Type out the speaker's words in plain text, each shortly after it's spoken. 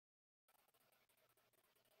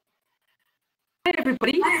Hi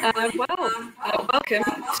everybody. Welcome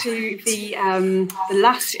to the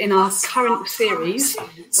last in our current series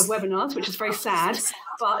of webinars, which is very sad,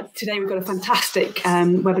 but today we've got a fantastic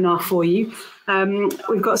webinar for you.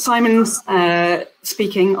 We've got Simon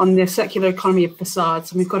speaking on the circular economy of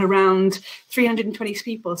facades, and we've got around 320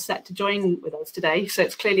 people set to join with us today, so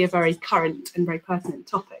it's clearly a very current and very pertinent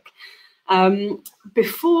topic.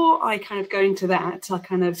 Before I kind of go into that, I'll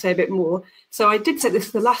kind of say a bit more. So I did say this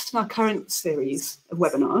is the last in our current series of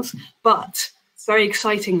webinars, but very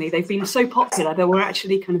excitingly, they've been so popular that we're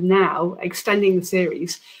actually kind of now extending the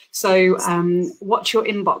series. So watch your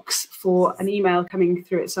inbox for an email coming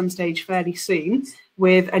through at some stage fairly soon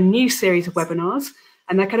with a new series of webinars.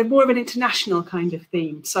 And they're kind of more of an international kind of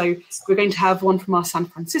theme. So we're going to have one from our San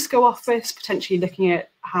Francisco office, potentially looking at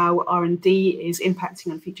how R&D is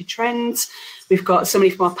impacting on future trends. We've got somebody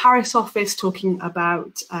from our Paris office talking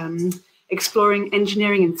about exploring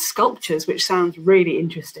engineering and sculptures, which sounds really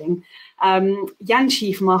interesting.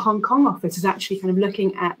 Yanchi from our Hong Kong office is actually kind of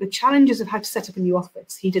looking at the challenges of how to set up a new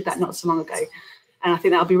office. He did that not so long ago. And I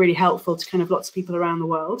think that'll be really helpful to kind of lots of people around the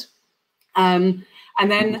world. And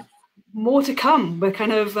then more to come. We're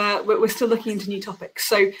kind of we're still looking into new topics,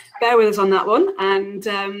 so bear with us on that one and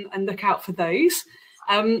look out for those.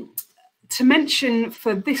 To mention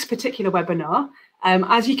for this particular webinar,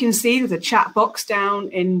 as you can see, there's a chat box down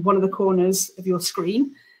in one of the corners of your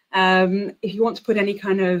screen. If you want to put any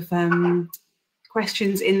kind of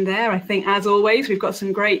questions in there, I think as always we've got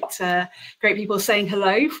some great people saying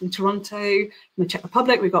hello from Toronto, from the Czech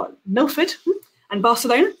Republic. We've got Milford and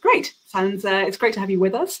Barcelona. Great, sounds it's great to have you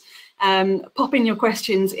with us. Pop in your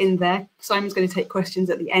questions in there. Simon's going to take questions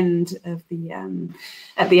at the end of the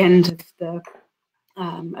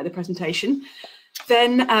presentation.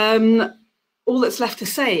 Then all that's left to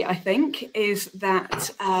say, I think, is that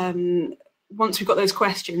once we've got those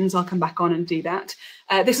questions, I'll come back on and do that.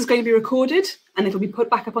 This is going to be recorded and it'll be put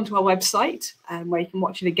back up onto our website where you can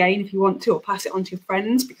watch it again if you want to, or pass it on to your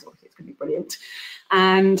friends because obviously it's going to be brilliant.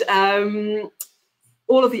 And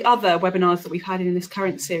all of the other webinars that we've had in this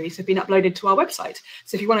current series have been uploaded to our website.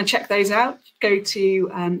 So if you want to check those out, go to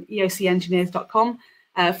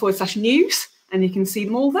eocengineers.com/news, and you can see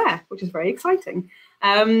them all there, which is very exciting.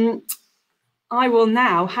 I will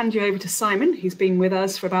now hand you over to Simon, who's been with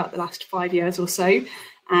us for about the last 5 years or so,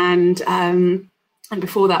 and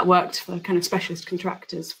before that worked for kind of specialist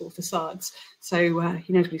contractors for facades. So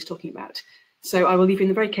he knows what he's talking about. So I will leave you in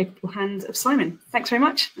the very capable hands of Simon. Thanks very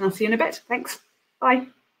much, and I'll see you in a bit. Thanks. Bye.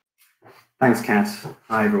 Thanks, Kat.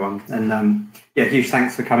 Hi, everyone. And yeah, huge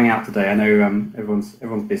thanks for coming out today. I know everyone's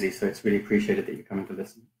busy, so it's really appreciated that you're coming to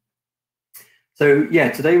listen. So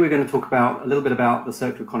yeah, today we're going to talk about a little bit about the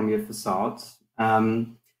circular economy of facades.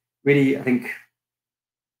 Really, I think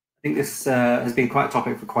this has been quite a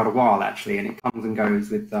topic for quite a while, actually, and it comes and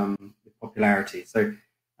goes with popularity. So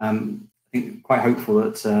I think quite hopeful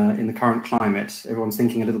that in the current climate, everyone's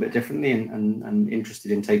thinking a little bit differently and interested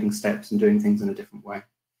in taking steps and doing things in a different way.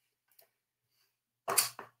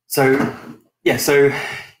 So yeah, so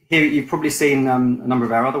here you've probably seen a number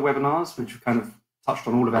of our other webinars, which have kind of touched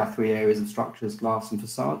on all of our three areas of structures, glass and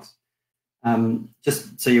facades.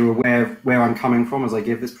 Just so you're aware of where I'm coming from as I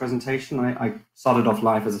give this presentation, I started off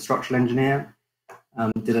life as a structural engineer,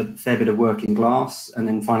 did a fair bit of work in glass, and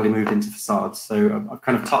then finally moved into facades. So I've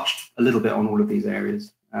kind of touched a little bit on all of these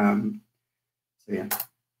areas. So yeah.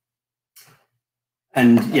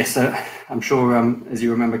 And yes, I'm sure, as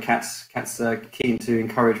you remember, Kat's keen to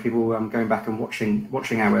encourage people going back and watching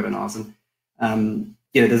our webinars. And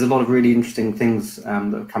yeah, there's a lot of really interesting things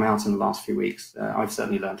that have come out in the last few weeks. I've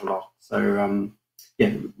certainly learned a lot. So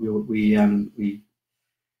yeah, we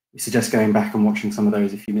suggest going back and watching some of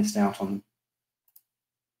those if you missed out on them.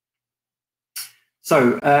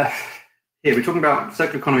 So here we're talking about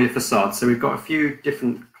circular economy of facades. So we've got a few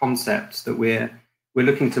different concepts that we're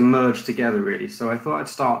looking to merge together, really. So I thought I'd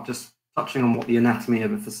start just touching on what the anatomy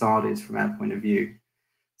of a facade is from our point of view.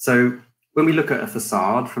 So when we look at a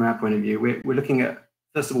facade from our point of view, we're looking at,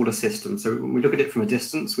 first of all, a system. So when we look at it from a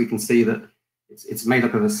distance, we can see that it's made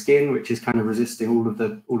up of a skin, which is kind of resisting all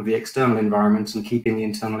of the external environment and keeping the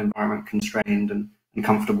internal environment constrained and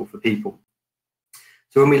comfortable for people.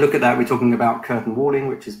 So when we look at that, we're talking about curtain walling,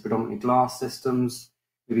 which is predominantly glass systems,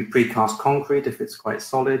 maybe precast concrete if it's quite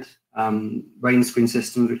solid, rain screen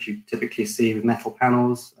systems, which you typically see with metal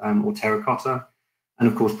panels or terracotta, and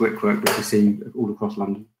of course brickwork, which you see all across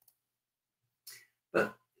London.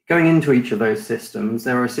 But going into each of those systems,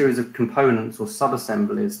 there are a series of components or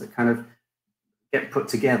sub-assemblies that kind of get put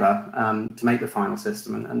together to make the final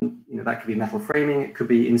system. And you know, that could be metal framing, it could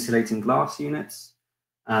be insulating glass units,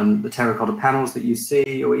 the terracotta panels that you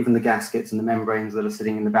see, or even the gaskets and the membranes that are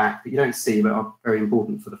sitting in the back that you don't see but are very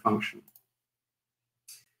important for the function.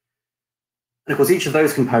 And of course, each of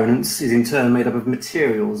those components is in turn made up of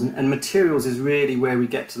materials, and materials is really where we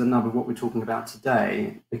get to the nub of what we're talking about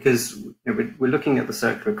today, because we're looking at the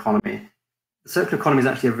circular economy. The circular economy is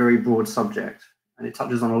actually a very broad subject, and it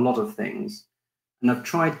touches on a lot of things. And I've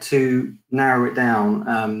tried to narrow it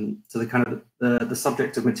down to the kind of the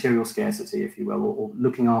subject of material scarcity, if you will, or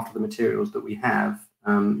looking after the materials that we have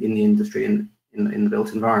in the industry and in the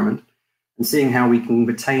built environment, and seeing how we can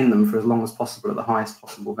retain them for as long as possible at the highest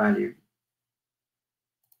possible value.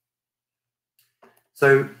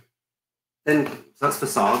 So that's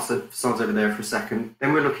facades. So facades over there for a second.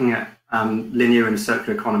 Then we're looking at linear and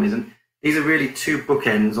circular economies, and these are really two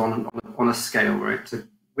bookends on a scale, right? So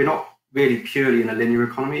we're not really purely in a linear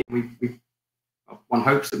economy. One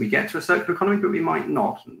hopes that we get to a circular economy, but we might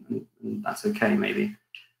not, and that's okay, maybe.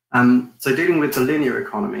 So dealing with the linear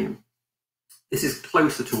economy, this is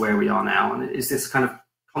closer to where we are now, and it is this kind of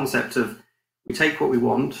concept of we take what we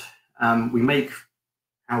want, we make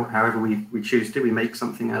however we choose to, we make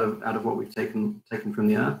something out of what we've taken from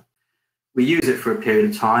the earth. We use it for a period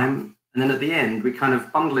of time, and then at the end we kind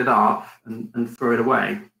of bundle it up and throw it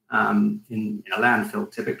away in a landfill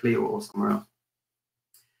typically, or somewhere else.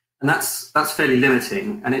 And that's fairly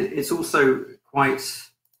limiting, and it's also quite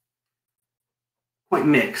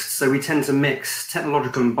mixed. So we tend to mix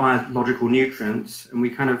technological and biological nutrients, and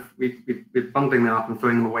we're bundling them up and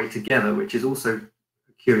throwing them away together, which is also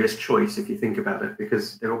a curious choice if you think about it,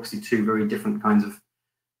 because they're obviously two very different kinds of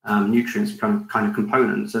nutrients, kind of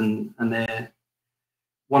components, and they're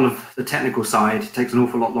one of the technical side takes an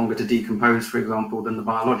awful lot longer to decompose, for example, than the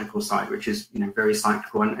biological side, which is very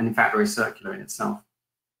cyclical and in fact very circular in itself.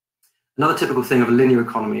 Another typical thing of a linear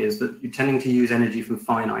economy is that you're tending to use energy from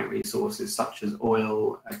finite resources such as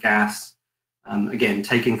oil, gas, again,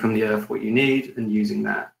 taking from the earth what you need and using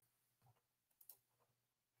that.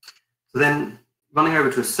 So then running over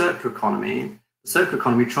to a circular economy, the circular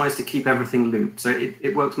economy tries to keep everything looped. So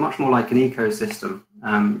it works much more like an ecosystem,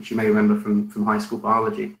 which you may remember from high school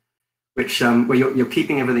biology, which where you're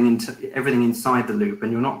keeping everything inside the loop,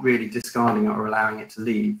 and you're not really discarding it or allowing it to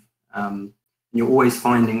leave. You're always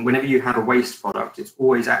finding, whenever you have a waste product, it's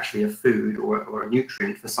always actually a food or a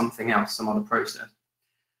nutrient for something else, some other process.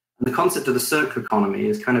 And the concept of the circular economy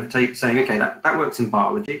is kind of saying, okay, that works in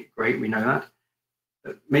biology, great, we know that.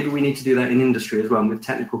 But maybe we need to do that in industry as well, and with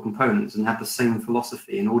technical components, and have the same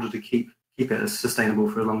philosophy in order to keep it as sustainable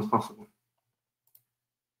for as long as possible.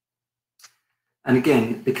 And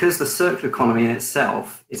again, because the circular economy in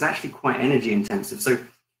itself is actually quite energy intensive. So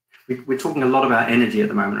we're talking a lot about energy at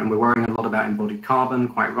the moment, and we're worrying a lot about embodied carbon,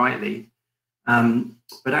 quite rightly.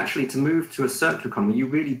 But actually, to move to a circular economy, you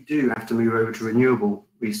really do have to move over to renewable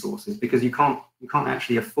resources, because you can't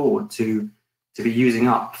actually afford to be using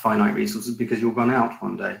up finite resources, because you'll run out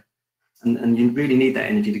one day. And you really need that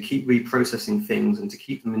energy to keep reprocessing things and to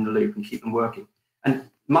keep them in the loop and keep them working. And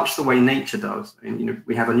much the way nature does. I mean,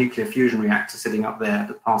 we have a nuclear fusion reactor sitting up there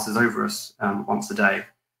that passes over us once a day.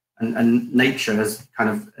 And nature has kind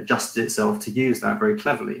of adjusted itself to use that very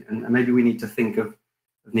cleverly. And maybe we need to think of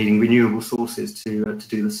needing renewable sources to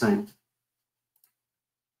do the same.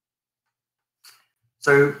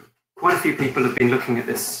 So quite a few people have been looking at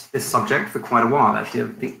this subject for quite a while, actually. I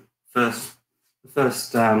think the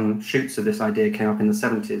first shoots of this idea came up in the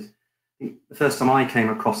 70s. I think the first time I came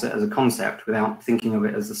across it as a concept without thinking of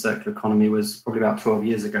it as the circular economy was probably about 12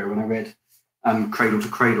 years ago, when I read Cradle to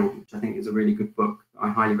Cradle, which I think is a really good book. I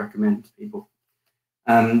highly recommend to people.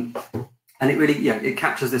 And it really, it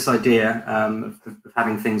captures this idea of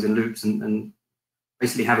having things in loops and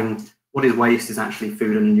basically having what is waste is actually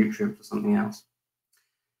food and a nutrient for something else.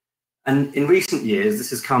 And in recent years, this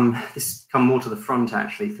has come more to the front,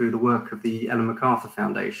 actually, through the work of the Ellen MacArthur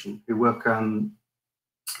Foundation, who work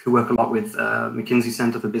a lot with McKinsey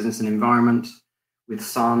Centre for Business and Environment, with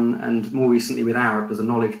Sun, and more recently with Arup as a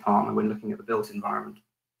knowledge partner when looking at the built environment.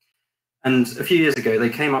 And a few years ago, they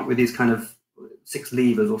came up with these kind of 6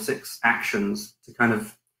 levers or 6 actions to kind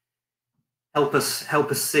of help us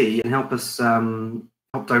see and help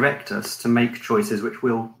direct us to make choices which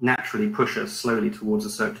will naturally push us slowly towards a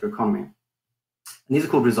circular economy. And these are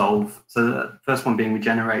called resolve. So the first one being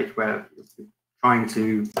regenerate, where we're trying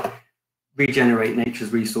to regenerate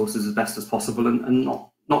nature's resources as best as possible, and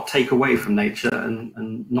not take away from nature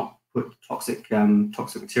and not put toxic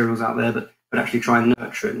materials out there, but actually try and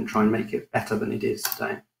nurture it and try and make it better than it is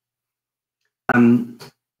today.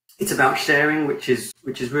 It's about sharing, which is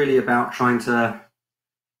really about trying to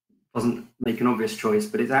doesn't make an obvious choice,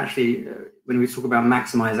 but it's actually, when we talk about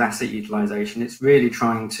maximize asset utilization, it's really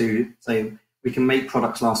trying to say we can make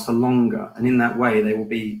products last for longer, and in that way they will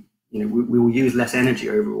be, we will use less energy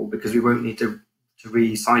overall because we won't need to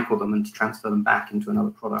recycle them and to transfer them back into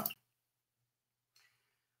another product.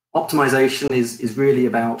 Optimization is really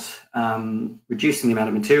about reducing the amount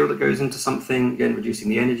of material that goes into something, again, reducing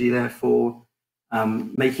the energy, therefore,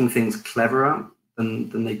 making things cleverer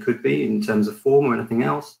than they could be in terms of form or anything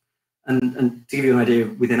else. And to give you an idea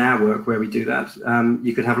within our work where we do that,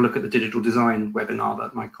 you could have a look at the digital design webinar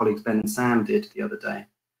that my colleagues Ben and Sam did the other day,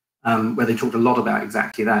 where they talked a lot about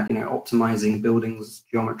exactly that, optimizing buildings,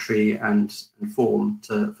 geometry and form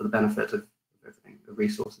for the benefit of everything, of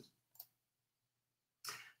resources.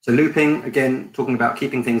 So looping, again, talking about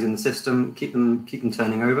keeping things in the system, keep them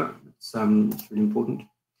turning over. It's really important.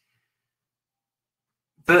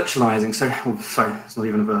 Virtualizing, sorry, it's not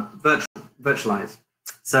even a verb. Virtualize.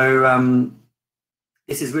 So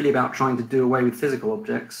this is really about trying to do away with physical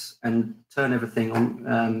objects and turn everything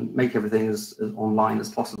on, make everything as online as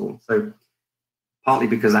possible. So partly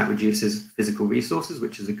because that reduces physical resources,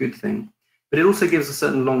 which is a good thing, but it also gives a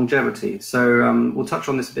certain longevity. So we'll touch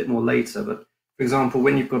on this a bit more later, but for example,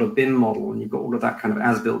 when you've got a BIM model and you've got all of that kind of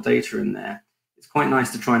as-built data in there, it's quite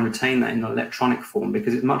nice to try and retain that in an electronic form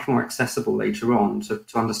because it's much more accessible later on to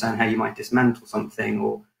understand how you might dismantle something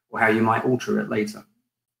or how you might alter it later.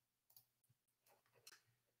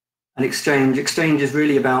 And exchange is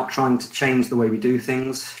really about trying to change the way we do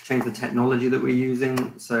things, change the technology that we're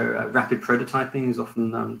using. So rapid prototyping is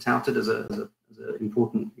often touted as an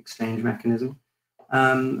important exchange mechanism.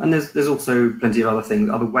 And there's also plenty of other things,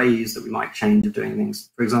 other ways that we might change of doing things.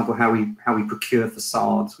 For example, how we procure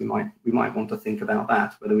facades. We might want to think about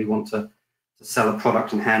that, whether we want to sell a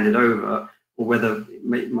product and hand it over, or whether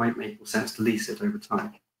it might make more sense to lease it over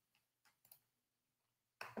time.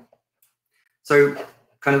 So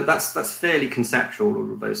kind of that's fairly conceptual,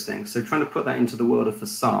 all of those things. So trying to put that into the world of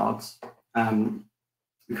facades,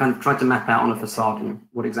 we kind of tried to map out on a facade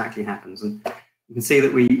what exactly happens. And you can see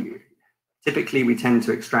that typically we tend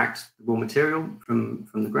to extract the raw material from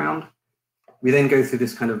the ground. We then go through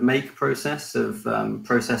this kind of make process of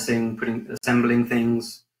processing, assembling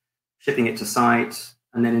things, shipping it to site,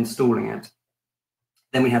 and then installing it.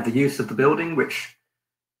 Then we have the use of the building, which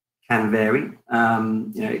can vary.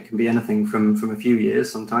 It can be anything from a few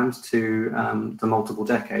years sometimes to multiple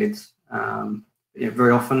decades.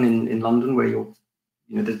 Very often in London, where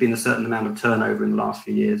there's been a certain amount of turnover in the last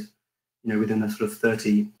few years, within a sort of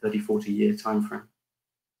 30, 40 year time frame. And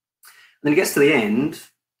then it gets to the end.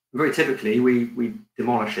 Very typically, we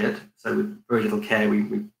demolish it. So with very little care, we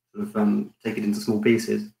sort of take it into small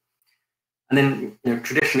pieces. And then,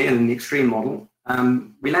 traditionally, in the extreme model,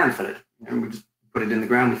 we landfill it. We just put it in the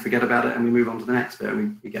ground, we forget about it, and we move on to the next bit.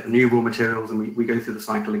 And we get the new raw materials, and we go through the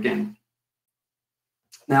cycle again.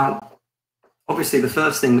 Now, obviously, the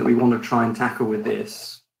first thing that we want to try and tackle with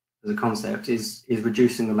this as a concept is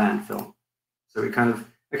reducing the landfill. So we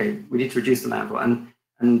we need to reduce the landfill.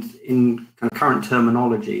 And in kind of current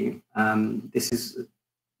terminology, this is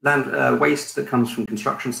waste that comes from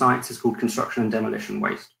construction sites is called construction and demolition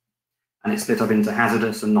waste. And it's split up into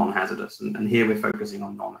hazardous and non-hazardous. And here we're focusing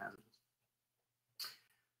on non-hazardous.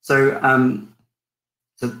 So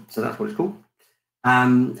that's what it's called.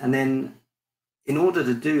 And then in order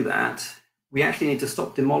to do that, we actually need to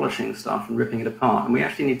stop demolishing stuff and ripping it apart. And we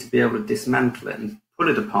actually need to be able to dismantle it and pull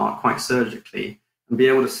it apart quite surgically and be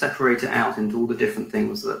able to separate it out into all the different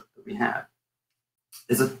things that we have.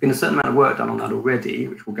 There's been a certain amount of work done on that already,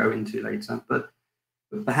 which we'll go into later, but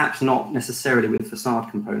perhaps not necessarily with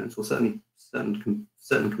facade components, or certainly certain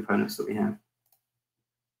components that we have.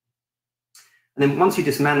 And then once you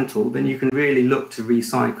dismantle, then you can really look to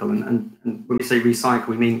recycle. And when we say recycle,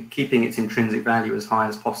 we mean keeping its intrinsic value as high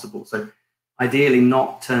as possible. So ideally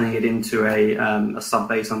not turning it into a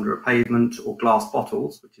sub-base under a pavement or glass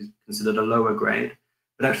bottles, which is considered a lower grade,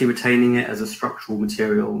 but actually retaining it as a structural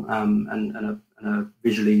material and a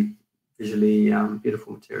visually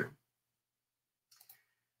beautiful material.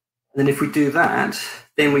 And then if we do that,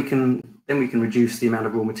 then we can reduce the amount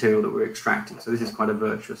of raw material that we're extracting. So this is quite a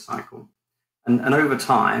virtuous cycle. And over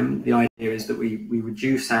time, the idea is that we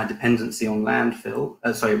reduce our dependency on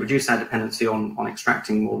reduce our dependency on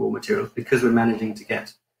extracting more raw materials, because we're managing to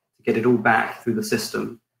get it all back through the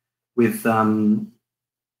system with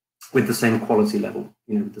the same quality level,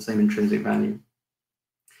 with the same intrinsic value.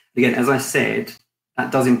 Again, as I said,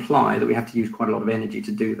 that does imply that we have to use quite a lot of energy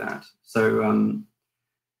to do that. So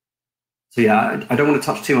So yeah, I don't want to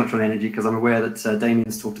touch too much on energy because I'm aware that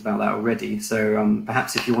Damien's talked about that already. So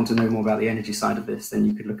perhaps if you want to know more about the energy side of this, then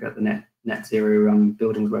you could look at the net zero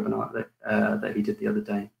buildings webinar that he did the other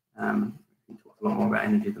day. He talked a lot more about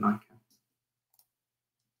energy than I can.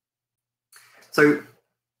 So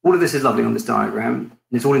all of this is lovely on this diagram, and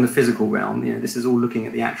it's all in the physical realm. You know, this is all looking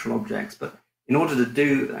at the actual objects. But in order to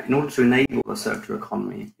do that, in order to enable a circular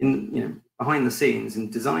economy, behind the scenes, in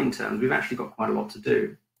design terms, we've actually got quite a lot to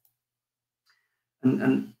do.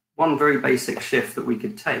 And one very basic shift that we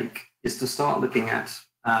could take is to start looking at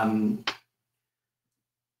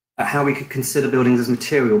how we could consider buildings as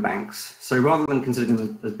material banks. So rather than considering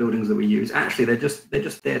them as buildings that we use, actually they're just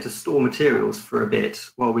there to store materials for a bit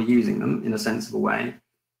while we're using them in a sensible way.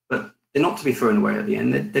 But they're not to be thrown away at the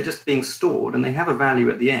end. They're just being stored, and they have a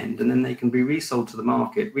value at the end, and then they can be resold to the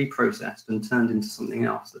market, reprocessed, and turned into something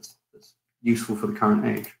else that's useful for the current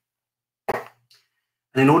age.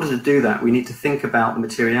 And in order to do that, we need to think about the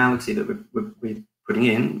materiality that we're putting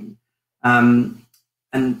in,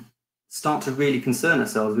 and start to really concern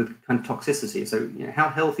ourselves with kind of toxicity. So, how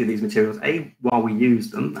healthy are these materials? While we use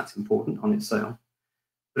them, that's important on its own.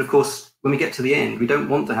 But of course, when we get to the end, we don't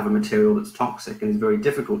want to have a material that's toxic and is very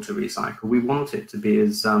difficult to recycle. We want it to be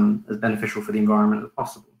as beneficial for the environment as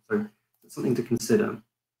possible. So it's something to consider.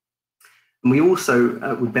 And we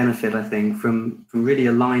also would benefit, I think, from really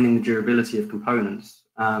aligning the durability of components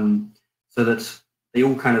so that they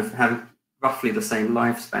all kind of have roughly the same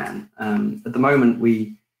lifespan. At the moment,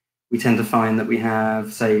 we tend to find that we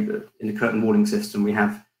have, say, in the curtain walling system, we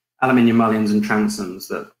have aluminium mullions and transoms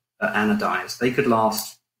that are anodized. They could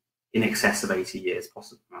last in excess of 80 years,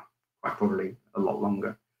 possibly, quite probably a lot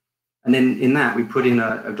longer. And then in that, we put in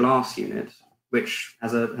a glass unit, which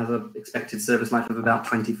has a expected service life of about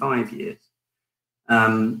 25 years.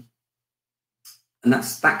 And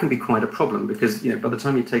that can be quite a problem because, by the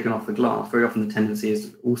time you've taken off the glass, very often the tendency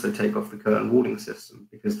is to also take off the curtain walling system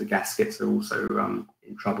because the gaskets are also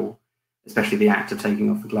in trouble, especially the act of taking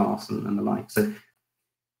off the glass and the like. So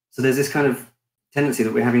there's this kind of tendency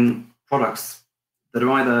that we're having products that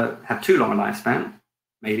are either have too long a lifespan,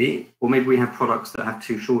 maybe, or maybe we have products that have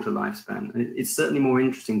too short a lifespan. And it's certainly more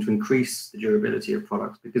interesting to increase the durability of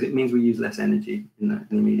products because it means we use less energy in the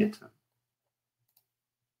immediate term.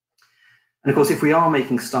 And of course, if we are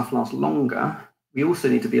making stuff last longer, we also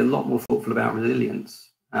need to be a lot more thoughtful about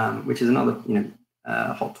resilience, which is another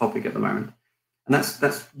hot topic at the moment. And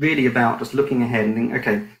that's really about just looking ahead and thinking,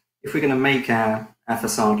 okay, if we're going to make our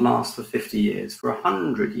facade last for 50 years, for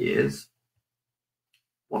 100 years,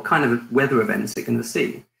 what kind of weather events are it going to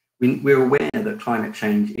see? We're aware that climate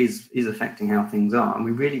change is affecting how things are, and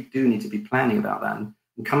we really do need to be planning about that and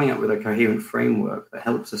coming up with a coherent framework that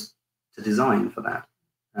helps us to design for that.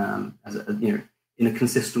 In a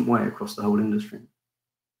consistent way across the whole industry.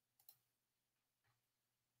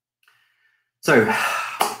 So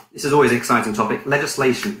this is always an exciting topic,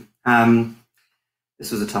 legislation.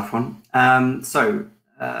 This was a tough one.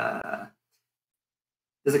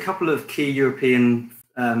 There's a couple of key European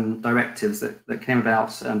directives that came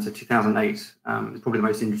about. So 2008 is probably the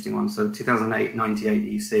most interesting one. So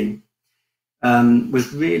 2008-98 EC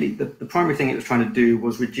was really, the primary thing it was trying to do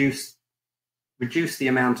was reduce the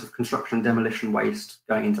amount of construction and demolition waste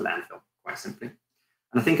going into landfill, quite simply.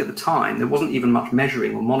 And I think at the time, there wasn't even much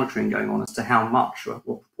measuring or monitoring going on as to how much or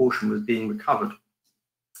what proportion was being recovered.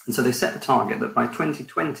 And so they set the target that by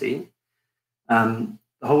 2020, the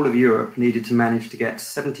whole of Europe needed to manage to get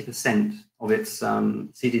 70% of its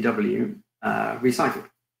CDW recycled.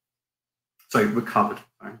 Sorry, recovered.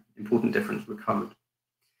 Sorry, important difference, recovered.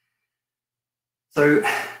 So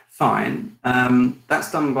fine,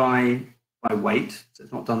 that's done by weight. So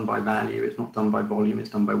it's not done by value, it's not done by volume, it's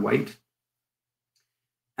done by weight.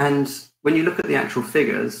 And when you look at the actual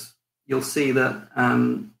figures, you'll see that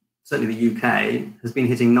certainly the UK has been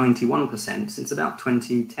hitting 91% since about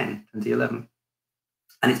 2010, 2011.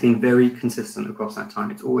 And it's been very consistent across that time.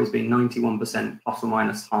 It's always been 91% plus or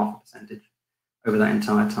minus half a percentage over that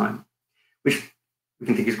entire time, which we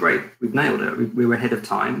can think is great. We've nailed it. We were ahead of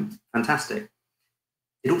time. Fantastic.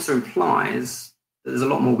 It also implies that there's a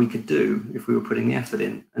lot more we could do if we were putting the effort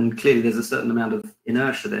in. And clearly there's a certain amount of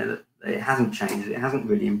inertia there that it hasn't changed. It hasn't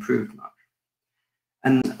really improved much.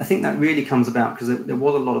 And I think that really comes about because there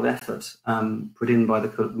was a lot of effort put in by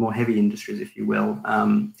the more heavy industries, if you will,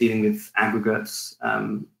 dealing with aggregates,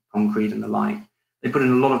 concrete and the like. They put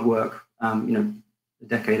in a lot of work, a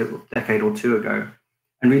decade or two ago,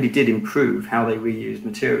 and really did improve how they reused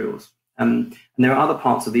materials. And there are other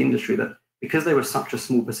parts of the industry that, because they were such a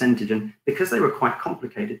small percentage and because they were quite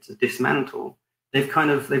complicated to dismantle,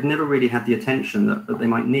 they've never really had the attention that they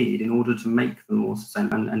might need in order to make them more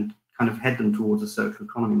sustainable and kind of head them towards a circular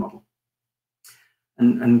economy model.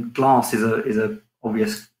 And glass is a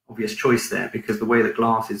obvious choice there, because the way that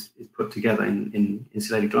glass is put together in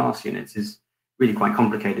insulated glass units is really quite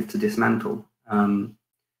complicated to dismantle. And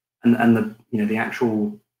the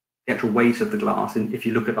actual weight of the glass, and if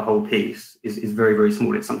you look at the whole piece, is very, very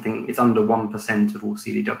small. It's under 1% of all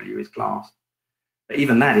CDW is glass. But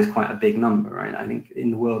even that is quite a big number, right? I think in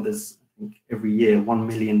the world there's, every year 1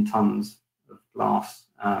 million tons of glass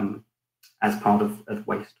as part of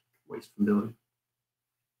waste from building.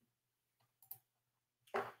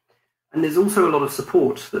 And there's also a lot of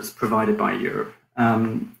support that's provided by Europe.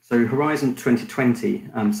 So Horizon 2020,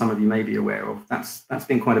 some of you may be aware of, that's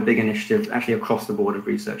been quite a big initiative actually across the board of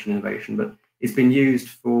research and innovation, but it's been used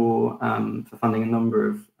for funding a number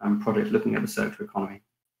of projects looking at the circular economy.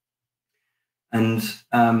 And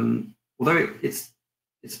although it's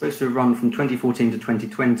supposed to run from 2014 to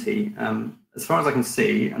 2020, as far as I can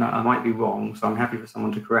see, and I might be wrong, so I'm happy for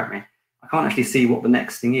someone to correct me, I can't actually see what the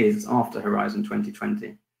next thing is after Horizon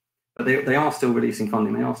 2020. But they are still releasing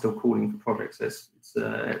funding. They are still calling for projects.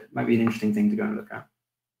 It might be an interesting thing to go and look at.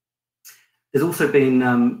 There's also been,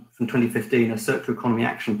 from 2015, a circular economy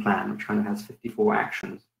action plan, which kind of has 54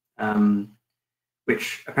 actions,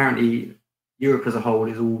 which apparently Europe as a whole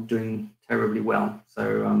is all doing terribly well.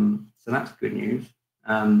 So that's good news.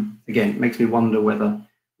 Again, it makes me wonder whether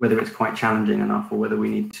it's quite challenging enough, or whether we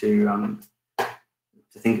need to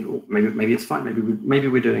think, oh, maybe it's fine. Maybe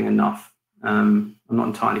we're doing enough. I'm not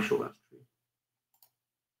entirely sure that's true.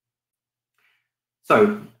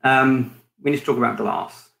 So we need to talk about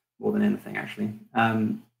glass more than anything, actually.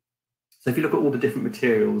 So if you look at all the different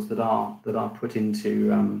materials that are put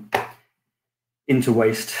into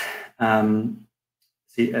waste,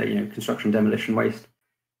 construction demolition waste,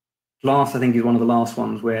 glass, I think, is one of the last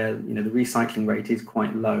ones where the recycling rate is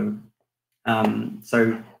quite low.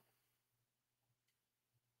 So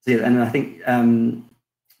yeah, and I think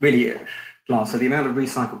really glass. So the amount of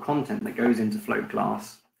recycled content that goes into float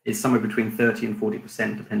glass is somewhere between 30 and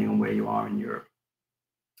 40%, depending on where you are in Europe.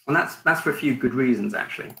 And that's for a few good reasons,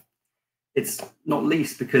 actually. It's not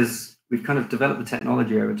least because we've kind of developed the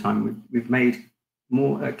technology over time. We've made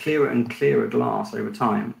more clearer and clearer glass over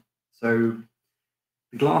time. So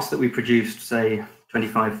the glass that we produced, say,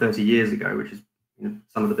 25, 30 years ago, which is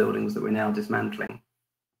some of the buildings that we're now dismantling,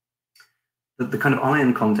 the kind of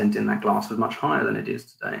iron content in that glass was much higher than it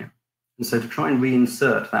is today. And so to try and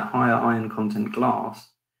reinsert that higher iron content glass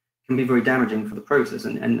can be very damaging for the process,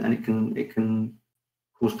 and it can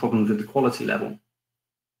cause problems with the quality level.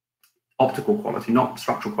 Optical quality, not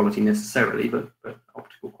structural quality necessarily, but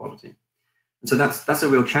optical quality. And so that's a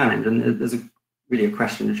real challenge, and there's really a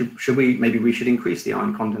question, maybe we should increase the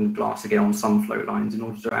iron content of glass again on some float lines in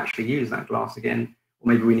order to actually use that glass again,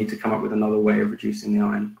 or maybe we need to come up with another way of reducing the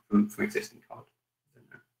iron from existing card.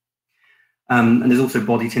 And there's also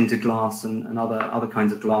body tinted glass and other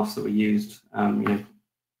kinds of glass that were used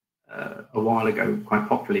a while ago, quite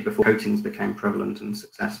popularly, before coatings became prevalent and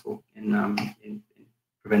successful in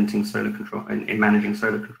preventing solar control, in managing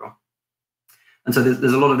solar control. And so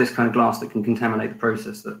there's a lot of this kind of glass that can contaminate the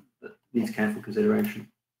process that needs careful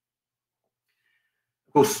consideration.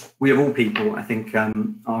 Of course, we of all people, I think,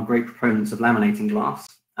 are great proponents of laminating glass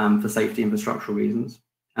for safety and for structural reasons.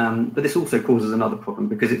 But this also causes another problem,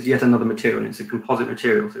 because it's yet another material, and it's a composite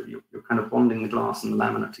material, so you're kind of bonding the glass and the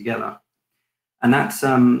laminate together. And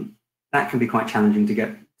that can be quite challenging to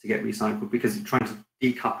get recycled, because trying to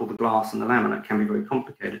decouple the glass and the laminate can be very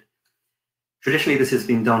complicated. Traditionally, this has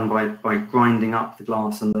been done by grinding up the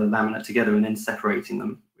glass and the laminate together and then separating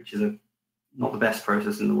them, which is not the best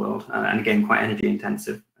process in the world, and again, quite energy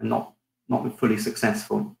intensive and not fully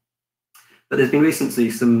successful. But there's been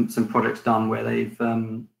recently some projects done where they've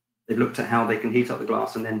looked at how they can heat up the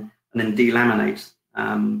glass and then delaminate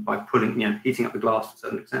by heating up the glass to a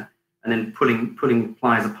certain extent, and then pulling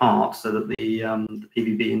pliers apart so that the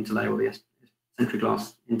PVB interlayer, or the eccentric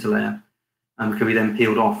glass interlayer, can be then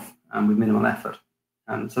peeled off with minimal effort.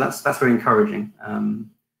 So that's very encouraging.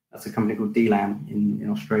 That's a company called DLAM in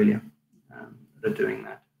Australia that are doing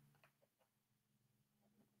that.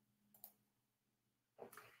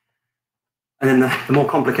 And then the more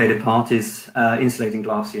complicated part is insulating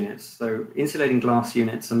glass units. So insulating glass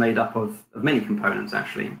units are made up of many components,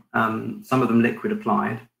 actually. Some of them liquid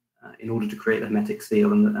applied in order to create the hermetic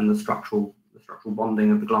seal and the structural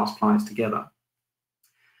bonding of the glass pliers together.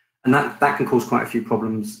 And that can cause quite a few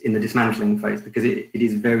problems in the dismantling phase, because it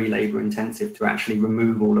is very labor intensive to actually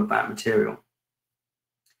remove all of that material.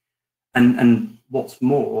 And what's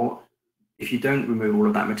more, if you don't remove all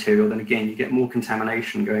of that material, then again, you get more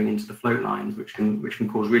contamination going into the float lines, which can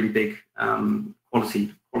cause really big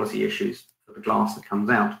quality quality issues for the glass that comes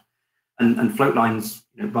out. And float lines,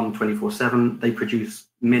 run 24/7. They produce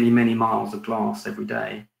many, many miles of glass every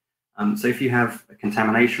day. So if you have a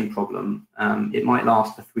contamination problem, it might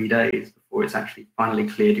last for 3 days before it's actually finally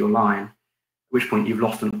cleared your line, at which point you've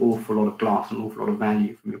lost an awful lot of glass, an awful lot of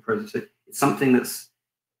value from your process. So it's something that's,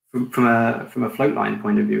 from a float line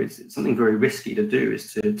point of view, it's something very risky to do,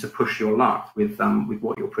 is to push your luck with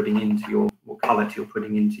what you're putting into what cullet you're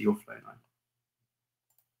putting into your float line.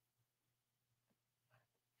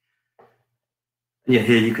 Yeah,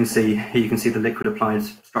 here you can see the liquid applied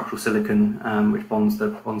structural silicon, which bonds the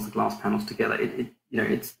glass panels together.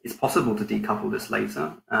 It's possible to decouple this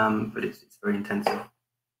later, but it's very intensive.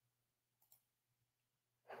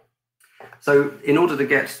 So in order to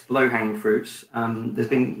get low-hanging fruits, there's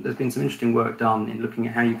been some interesting work done in looking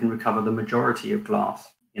at how you can recover the majority of glass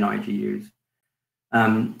in IGUs.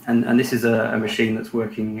 And this is a machine that's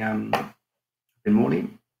working in Morley,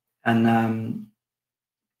 and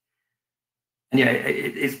yeah,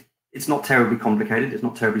 it's not terribly complicated. It's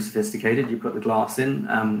not terribly sophisticated. You put the glass in,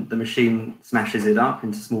 the machine smashes it up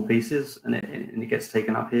into small pieces, and it gets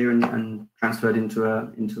taken up here and transferred into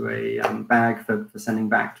a bag for sending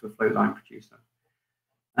back to a float line producer.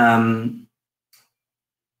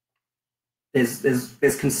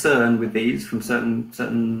 There's concern with these from certain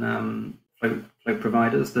float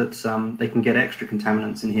providers that they can get extra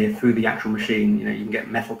contaminants in here through the actual machine. You can get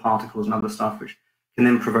metal particles and other stuff which can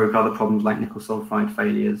then provoke other problems like nickel sulfide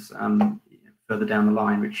failures further down the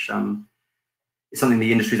line, which is something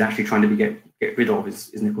the industry is actually trying to get rid of,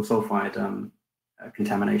 is nickel sulfide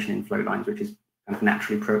contamination in float lines, which is kind of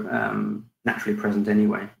naturally present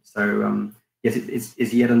anyway. So yes,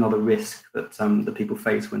 it's yet another risk that people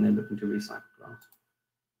face when they're looking to recycle glass.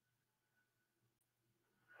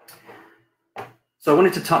 So I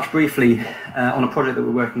wanted to touch briefly on a project that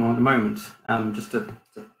we're working on at the moment, just to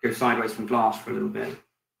go sideways from glass for a little bit.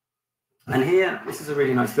 And here, this is a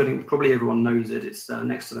really nice building. Probably everyone knows it. It's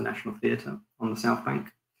next to the National Theatre on the South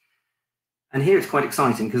Bank. And here it's quite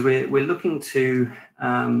exciting because we're looking to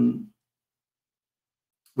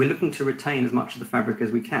retain as much of the fabric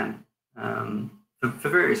as we can for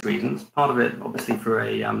various reasons. Part of it, obviously, for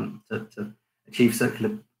to achieve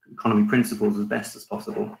circular economy principles as best as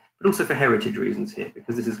possible, but also for heritage reasons here,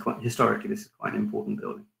 because this is historically quite an important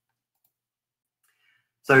building.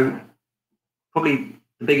 So probably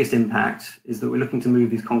the biggest impact is that we're looking to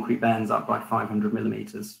move these concrete bands up by 500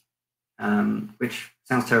 millimeters, which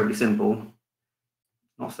sounds terribly simple.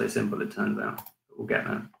 Not so simple, it turns out, but we'll get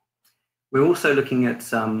there. We're also looking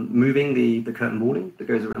at moving the curtain walling that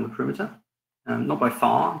goes around the perimeter, not by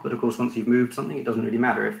far, but of course, once you've moved something, it doesn't really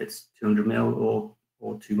matter if it's 200 mil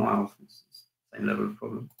or 2 miles. It's the same level of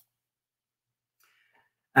problem.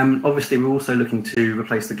 Obviously, we're also looking to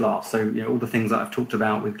replace the glass. So, all the things that I've talked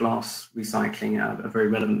about with glass recycling are very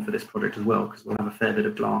relevant for this project as well, because we'll have a fair bit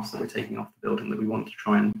of glass that we're taking off the building that we want to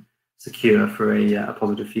try and secure for a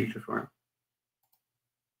positive future for it.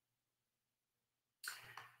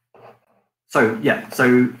 So, yeah,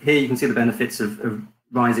 so here you can see the benefits of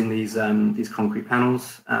rising these concrete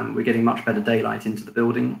panels. We're getting much better daylight into the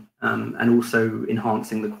building, and also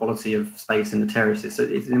enhancing the quality of space in the terraces. So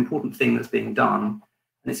it's an important thing that's being done.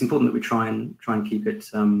 And it's important that we try and keep it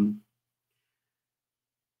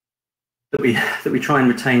that we try and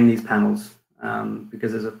retain these panels,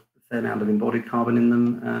 because there's a fair amount of embodied carbon in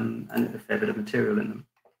them, and a fair bit of material in them.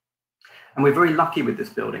 And we're very lucky with this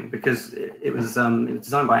building because it was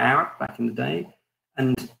designed by Arup back in the day,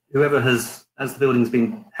 and whoever as the building's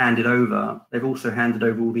been handed over, they've also handed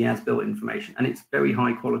over all the as-built information, and it's very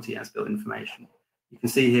high quality as-built information. You can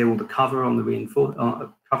see here all the cover on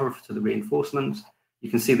the cover to the reinforcement. You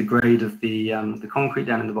can see the grade of the concrete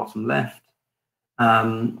down in the bottom left.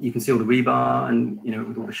 You can see all the rebar and,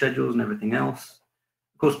 with all the schedules and everything else.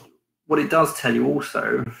 Of course, what it does tell you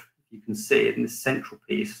also, you can see it in this central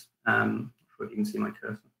piece, I'm not sure if you can see my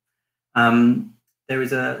cursor, there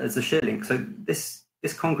is a shear link. So this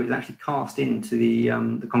concrete is actually cast into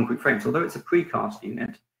the concrete frame. So although it's a precast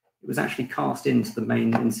unit, it was actually cast into the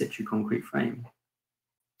main in situ concrete frame,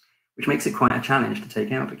 which makes it quite a challenge to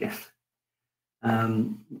take out again.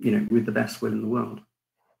 With the best will in the world.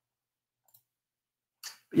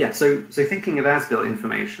 But yeah, so thinking of as-built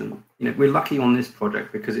information, we're lucky on this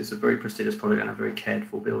project because it's a very prestigious project and a very cared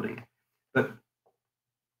for building. But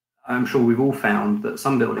I'm sure we've all found that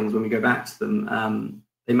some buildings, when we go back to them,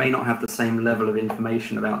 they may not have the same level of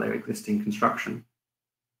information about their existing construction.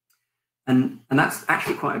 And that's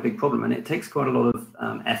actually quite a big problem, and it takes quite a lot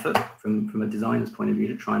of effort from a designer's point of view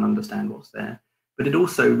to try and understand what's there. but it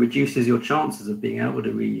also reduces your chances of being able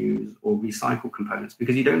to reuse or recycle components,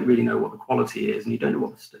 because you don't really know what the quality is, and you don't know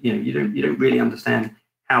what you don't really understand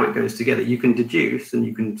how it goes together. You can deduce and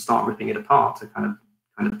you can start ripping it apart to kind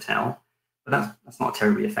of tell, but that's not a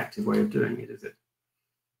terribly effective way of doing it, is it?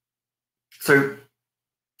 So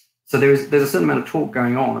there's a certain amount of talk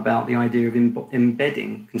going on about the idea of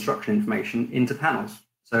embedding construction information into panels.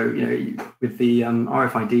 So with the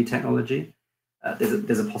RFID technology,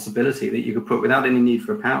 there's a possibility that you could put, without any need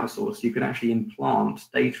for a power source, you could actually implant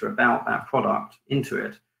data about that product into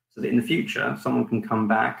it, so that in the future someone can come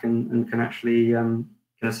back and can actually can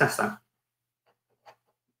assess that.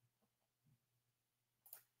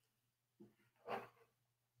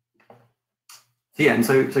 So yeah, and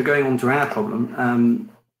so going on to our problem,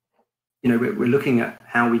 we're looking at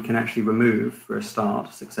how we can actually remove, for a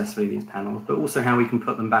start, successfully these panels, but also how we can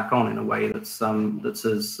put them back on in a way that's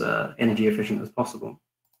as energy efficient as possible.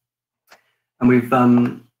 And we've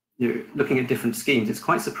looking at different schemes. It's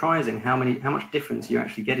quite surprising how much difference you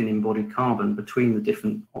actually get in embodied carbon between the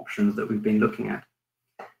different options that we've been looking at.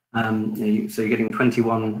 So you're getting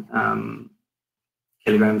 21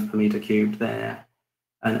 kilograms per meter cubed there,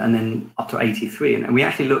 and then up to 83. And we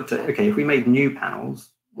actually looked at, okay, if we made new panels,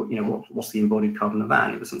 what's the embodied carbon of that?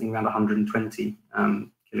 And it was something around 120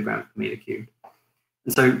 kilograms per meter cubed.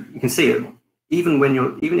 And so you can see it, even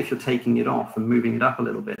if you're taking it off and moving it up a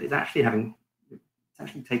little bit, it's actually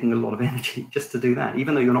taking a lot of energy just to do that.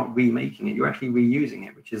 Even though you're not remaking it, you're actually reusing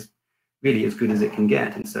it, which is really as good as it can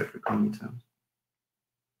get in circular economy terms.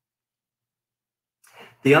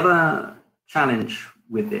 The other challenge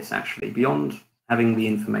with this, actually, beyond having the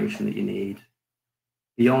information that you need,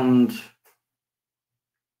 beyond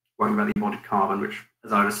worrying about the embodied carbon, which,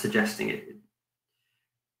 as I was suggesting,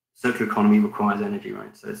 circular economy requires energy,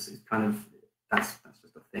 right? So it's kind of, that's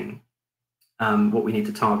just a thing. What we need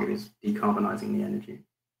to target is decarbonising the energy.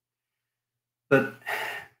 But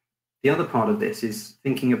the other part of this is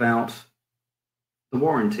thinking about the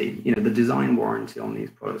warranty, the design warranty on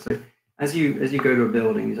these products. So as you go to a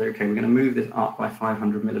building, you say, okay, we're going to move this up by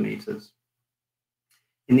 500 millimeters.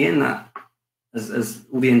 In the end, that, as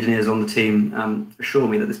all the engineers on the team assure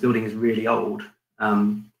me, that this building is really old.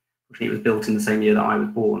 Fortunately, it was built in the same year that I was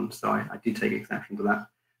born, so I do take exception to that.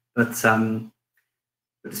 But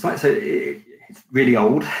despite so, it's really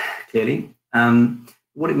old, clearly.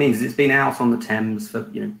 What it means is it's been out on the Thames for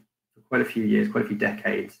for quite a few years, quite a few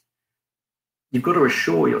decades. You've got to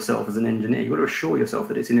assure yourself as an engineer, you've got to assure yourself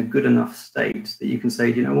that it's in a good enough state that you can say,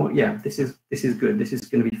 you know what, yeah, this is good. This is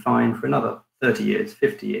going to be fine for another 30 years,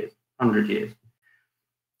 50 years, 100 years.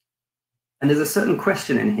 And there's a certain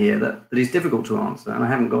question in here that is difficult to answer, and I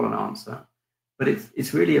haven't got an answer. But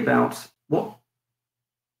it's really about what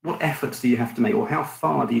efforts do you have to make, or how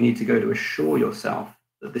far do you need to go to assure yourself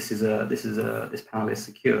that this panel is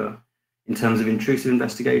secure in terms of intrusive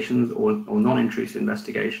investigations or non-intrusive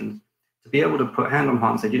investigations, to be able to put hand on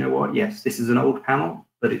heart and say, you know what, yes, this is an old panel,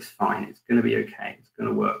 but it's fine, it's going to be okay, it's going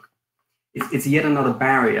to work. It's yet another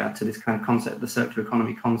barrier to this kind of concept, the circular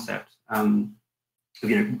economy concept.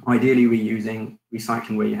 Ideally reusing,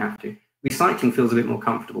 recycling where you have to. Recycling feels a bit more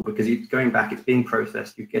comfortable because it's going back, it's being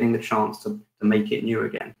processed, you're getting the chance to make it new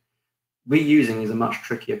again. Reusing is a much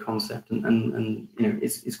trickier concept, and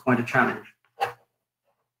it's quite a challenge.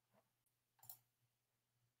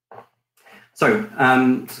 So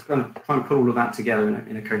just going to try and put all of that together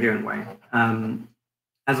in a coherent way.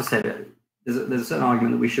 As I said, there's a certain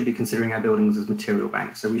argument that we should be considering our buildings as material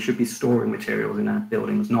banks. So we should be storing materials in our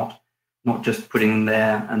buildings, not just putting them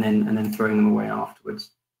there and then throwing them away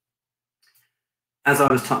afterwards. As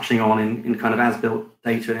I was touching on in kind of as-built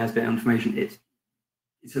data and as-built information, it's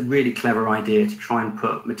a really clever idea to try and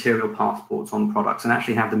put material passports on products and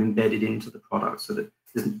actually have them embedded into the product, so that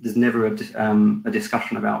there's never a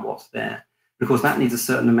discussion about what's there. Of course, that needs a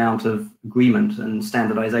certain amount of agreement and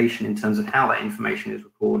standardization in terms of how that information is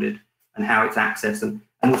recorded and how it's accessed, and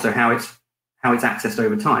also how it's accessed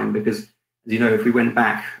over time. Because, as you know, if we went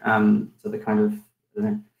back to the kind of,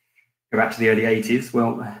 go back to the early 80s,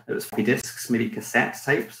 well, there was floppy disks, maybe cassette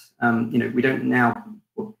tapes. We don't now,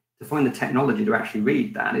 to find the technology to actually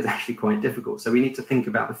read that is actually quite difficult. So we need to think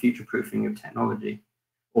about the future proofing of technology,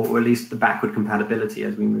 or at least the backward compatibility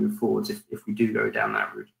as we move forwards, if we do go down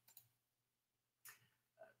that route.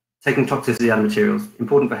 Taking toxicity out of materials,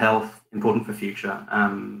 important for health, important for future.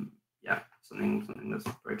 Something that's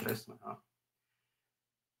very close to my heart.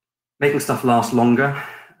 Making stuff last longer,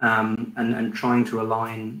 and trying to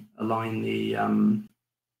align the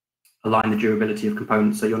durability of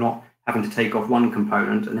components, so you're not having to take off one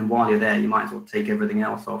component and then while you're there you might as well take everything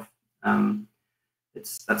else off.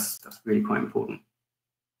 That's really quite important.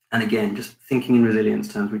 And again, just thinking in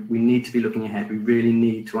resilience terms, we need to be looking ahead. We really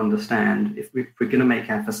need to understand if we're going to make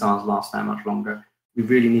our facades last that much longer, we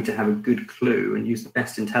really need to have a good clue and use the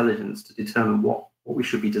best intelligence to determine what we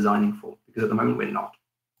should be designing for, because at the moment we're not.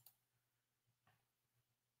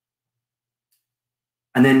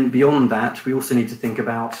 And then beyond that, we also need to think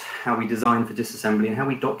about how we design for disassembly and how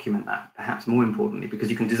we document that, perhaps more importantly, because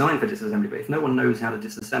you can design for disassembly, but if no one knows how to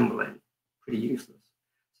disassemble it, it's pretty useless.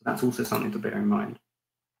 So that's also something to bear in mind.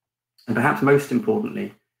 And perhaps most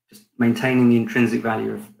importantly, just maintaining the intrinsic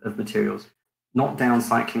value of materials, not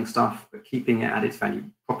downcycling stuff, but keeping it at its value,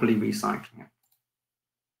 properly recycling it.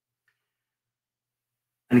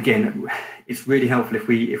 And again, it's really helpful if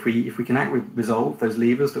we can resolve those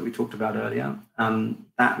levers that we talked about earlier.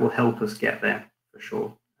 That will help us get there for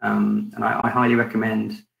sure. And I highly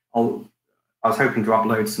recommend. I was hoping to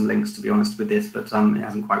upload some links, to be honest, with this, but it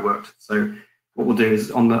hasn't quite worked. So what we'll do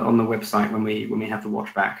is on the website when we have the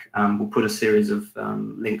watch back, we'll put a series of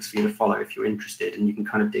links for you to follow if you're interested, and you can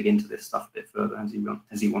kind of dig into this stuff a bit further as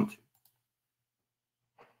you want to.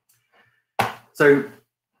 So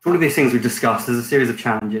for all of these things we've discussed, there's a series of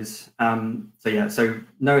challenges. So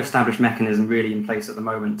no established mechanism really in place at the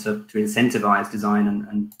moment to incentivize design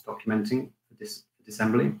and documenting for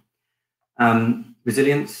disassembly.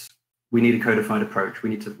 Resilience, we need a codified approach. We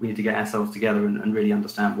need to get ourselves together and really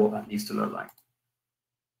understand what that needs to look like.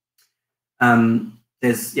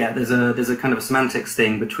 There's a kind of a semantics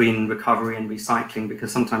thing between recovery and recycling,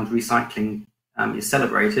 because sometimes recycling is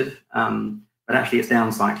celebrated, but actually it's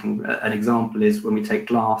downcycling. An example is when we take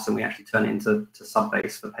glass and we actually turn it into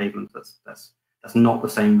subbase for pavement. That's not the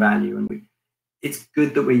same value, and it's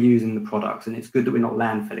good that we're using the products, and it's good that we're not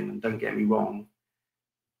landfilling them, don't get me wrong,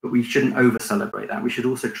 but we shouldn't over celebrate that. We should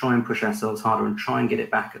also try and push ourselves harder and try and get it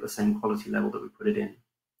back at the same quality level that we put it in,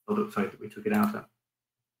 or that we took it out at.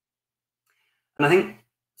 And I think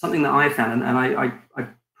something that I found, and I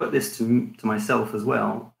put this to myself as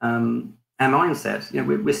well, our mindset,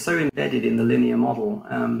 we're so embedded in the linear model.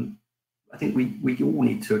 I think we all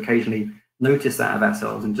need to occasionally notice that of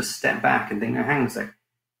ourselves and just step back and think, no, hang on a sec,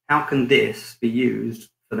 how can this be used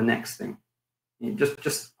for the next thing?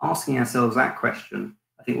 Just asking ourselves that question,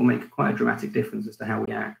 I think, will make quite a dramatic difference as to how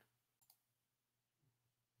we act.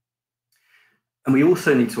 And we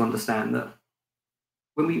also need to understand that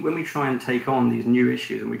when we try and take on these new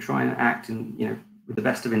issues and we try and act with the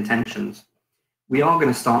best of intentions, we are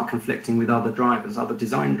going to start conflicting with other drivers, other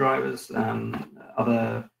design drivers,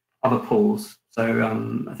 other pulls.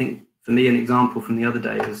 So I think for me, an example from the other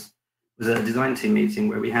day was a design team meeting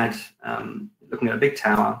where we had, looking at a big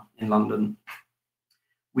tower in London,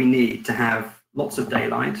 we need to have lots of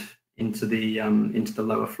daylight into the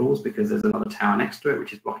lower floors because there's another tower next to it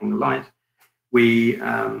which is blocking the light.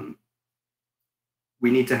 We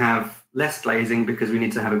need to have less glazing because we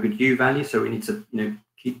need to have a good U value, so we need to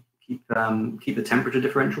keep the temperature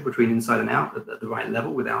differential between inside and out at the right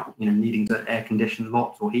level without needing to air condition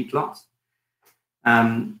lots or heat lots.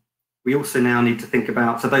 We also now need to think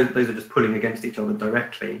about, so those are just pulling against each other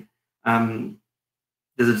directly.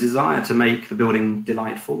 There's a desire to make the building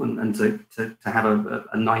delightful and to have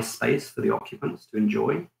a nice space for the occupants to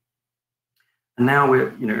enjoy. And now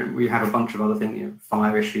we have a bunch of other things,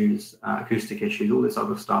 fire issues, acoustic issues, all this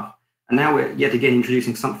other stuff. And now we're yet again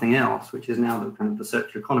introducing something else, which is now the kind of the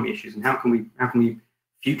circular economy issues. And how can we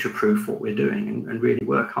future-proof what we're doing and really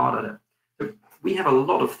work hard at it? So we have a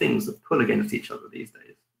lot of things that pull against each other these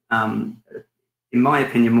days. In my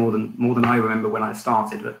opinion, more than I remember when I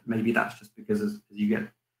started. But maybe that's just because as you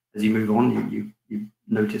move on, you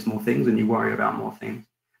notice more things and you worry about more things.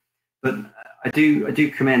 But I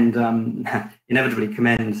do commend, inevitably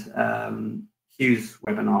commend Hugh's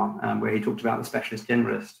webinar where he talked about the specialist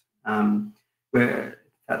generalist, where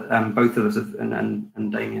both of us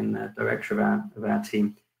and Damien, the director of our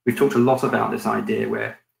team, we've talked a lot about this idea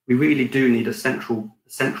where we really do need a central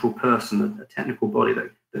person, a technical body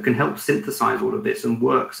that can help synthesize all of this and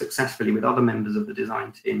work successfully with other members of the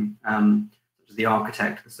design team, such as the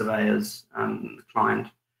architect, the surveyors, and the client,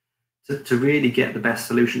 to really get the best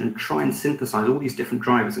solution and try and synthesize all these different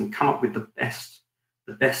drivers and come up with the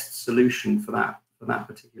best solution for that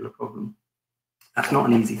particular problem. That's not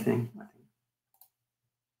an easy thing, I think.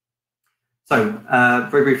 So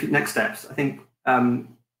very briefly, next steps. I think for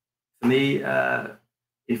me,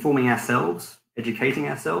 informing ourselves, educating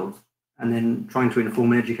ourselves, and then trying to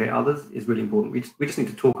inform and educate others is really important. We just need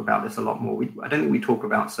to talk about this a lot more. I don't think we talk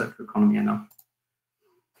about circular economy enough.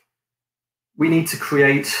 We need to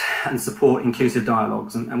create and support inclusive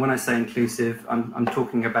dialogues. And when I say inclusive, I'm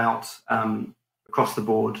talking about across the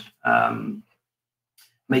board,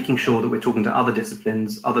 making sure that we're talking to other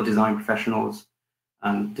disciplines, other design professionals,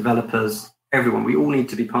 developers, everyone. We all need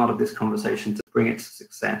to be part of this conversation to bring it to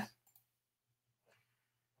success.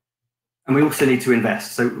 And we also need to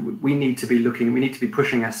invest. So we need to be looking, we need to be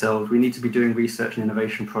pushing ourselves. We need to be doing research and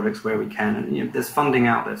innovation projects where we can. And there's funding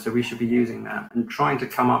out there, so we should be using that and trying to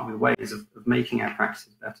come up with ways of making our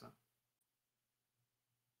practices better.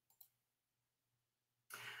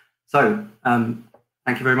 So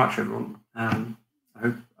thank you very much, everyone. I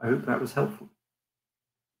hope that was helpful.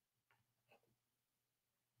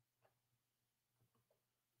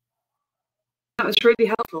 That was really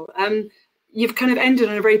helpful. You've kind of ended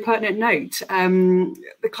on a very pertinent note.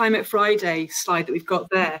 The Climate Friday slide that we've got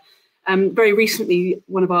there. Very recently,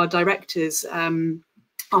 one of our directors,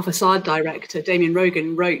 our facade director, Damien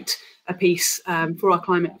Rogan, wrote a piece for our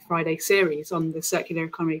Climate Friday series on the circular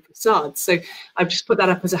economy facades. So I've just put that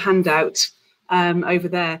up as a handout over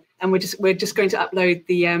there, and we're just going to upload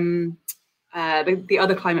the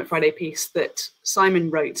other Climate Friday piece that Simon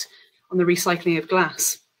wrote on the recycling of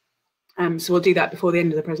glass. So we'll do that before the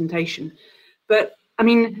end of the presentation. But I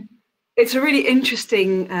mean, it's a really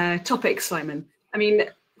interesting topic, Simon. I mean,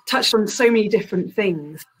 touched on so many different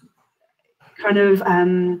things, kind of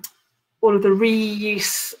all of the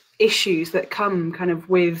reuse issues that come kind of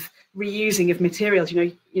with reusing of materials.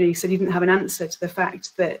 You said you didn't have an answer to the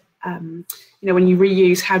fact that when you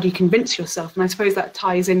reuse, how do you convince yourself? And I suppose that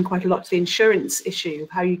ties in quite a lot to the insurance issue of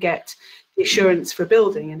how you get the assurance for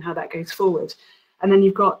building and how that goes forward. And then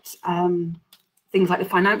you've got things like the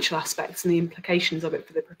financial aspects and the implications of it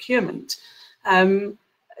for the procurement. Do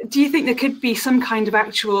you think there could be some kind of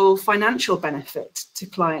actual financial benefit to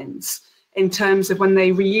clients in terms of when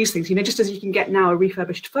they reuse things? Just as you can get now a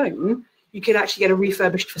refurbished phone, you could actually get a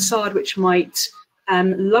refurbished facade, which might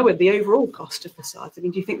lower the overall cost of facades. I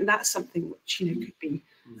mean, do you think that that's something which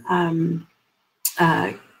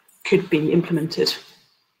could be implemented?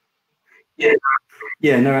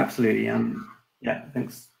 Yeah, no, absolutely. Yeah,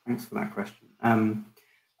 thanks for that question.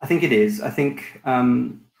 I think it is. I think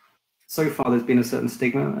so far there's been a certain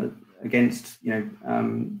stigma against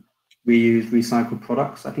reused, recycled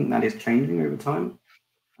products. I think that is changing over time,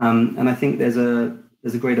 and I think there's a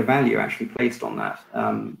greater value actually placed on that,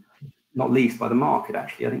 not least by the market.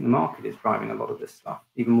 Actually, I think the market is driving a lot of this stuff,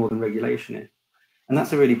 even more than regulation is, and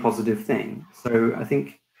that's a really positive thing. So I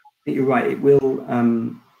think you're right. It will.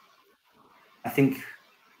 I think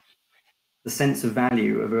the sense of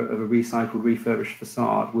value of a recycled, refurbished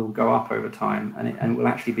facade will go up over time, and it will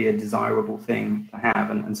actually be a desirable thing to have,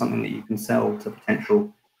 and something that you can sell to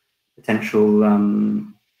potential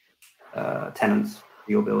tenants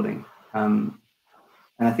for your building. And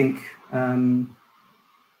I think,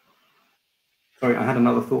 sorry, I had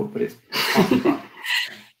another thought, but it's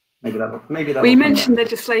maybe that. Well, you mentioned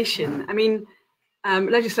legislation. I mean,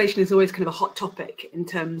 legislation is always kind of a hot topic in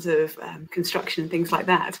terms of construction and things like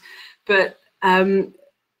that. But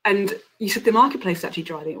and you said the marketplace is actually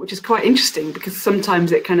driving it, which is quite interesting, because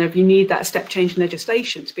sometimes it kind of, you need that step change in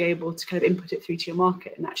legislation to be able to kind of input it through to your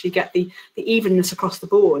market and actually get the evenness across the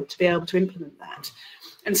board to be able to implement that.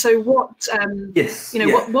 And so what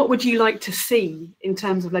what would you like to see in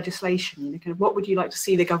terms of legislation? Kind of what would you like to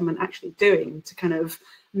see the government actually doing to kind of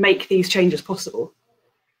make these changes possible?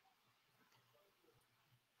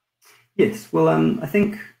 Yes, well, I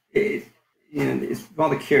think it's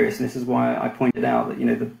rather curious, and this is why I pointed out that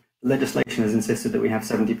the legislation has insisted that we have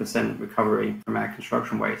 70% recovery from our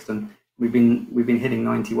construction waste, and we've been hitting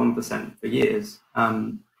 91% for years.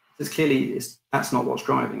 It's clearly that's not what's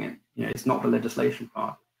driving it. It's not the legislation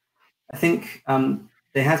part. I think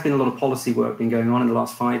there has been a lot of policy work been going on in the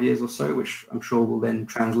last 5 years or so, which I'm sure will then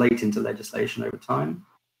translate into legislation over time.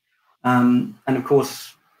 And of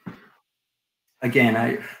course,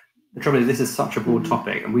 again, the trouble is this is such a broad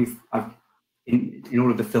topic, and in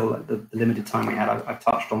order to fill the limited time we had, I've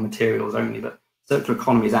touched on materials only, but circular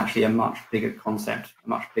economy is actually a much bigger concept, a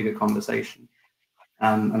much bigger conversation,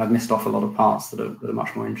 and I've missed off a lot of parts that are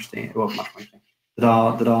much more interesting. Well, much more interesting,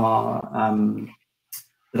 that are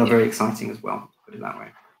very exciting as well. To put it that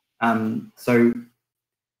way. So,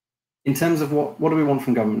 in terms of what do we want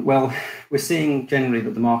from government? Well, we're seeing generally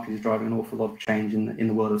that the market is driving an awful lot of change in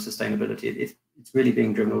the world of sustainability. It's really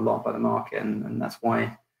being driven a lot by the market, and that's why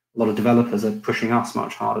a lot of developers are pushing us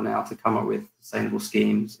much harder now to come up with sustainable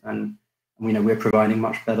schemes, and we're providing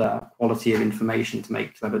much better quality of information to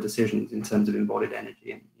make clever decisions in terms of embodied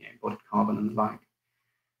energy and embodied carbon and the like.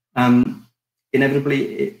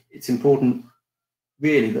 Inevitably, it's important,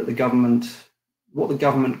 really, that what the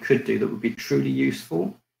government could do that would be truly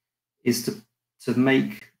useful is to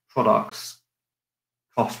make products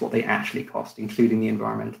cost what they actually cost, including the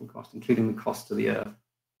environmental cost, including the cost to the earth.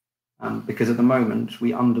 Because at the moment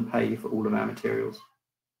we underpay for all of our materials.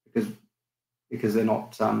 because they're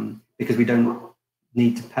not because we don't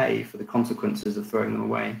need to pay for the consequences of throwing them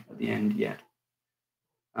away at the end yet.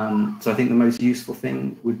 So I think the most useful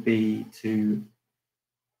thing would be to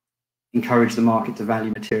encourage the market to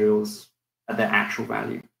value materials at their actual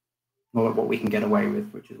value, not at what we can get away with,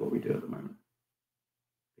 which is what we do at the moment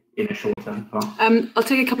in a short-term part. I'll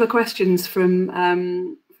take a couple of questions from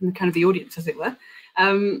the kind of the audience, as it were.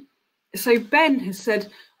 So Ben has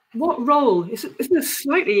said, what role, it's a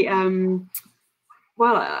slightly, alarming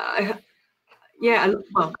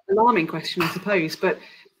question, I suppose, but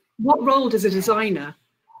what role does a designer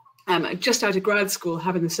just out of grad school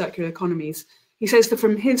have in the circular economies? He says that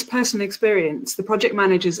from his personal experience, the project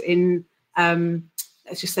managers in,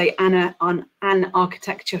 let's just say, an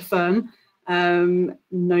architecture firm, no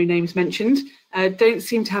names mentioned, don't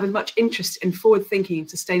seem to have as much interest in forward-thinking and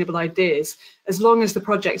sustainable ideas, as long as the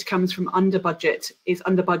project comes from under budget,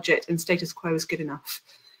 and status quo is good enough.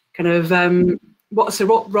 Kind of,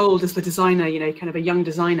 what role does the designer, kind of a young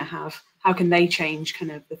designer have? How can they change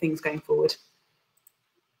kind of the things going forward?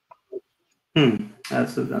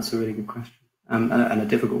 That's a really good question, and a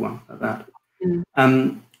difficult one at that.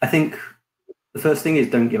 I think the first thing is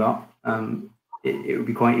don't give up. It would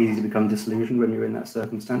be quite easy to become disillusioned when you're in that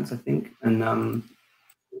circumstance, I think. And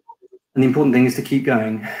the important thing is to keep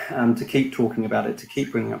going, to keep talking about it, to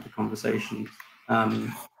keep bringing up the conversations,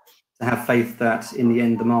 to have faith that in the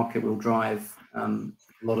end the market will drive a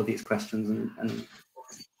lot of these questions, and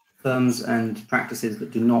firms and practices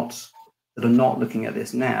that are not looking at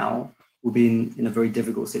this now will be in a very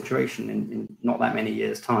difficult situation in not that many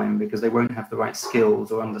years' time, because they won't have the right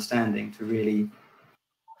skills or understanding to really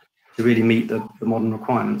meet the modern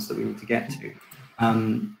requirements that we need to get to.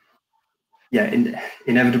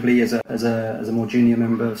 Inevitably, as a more junior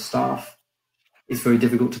member of staff, it's very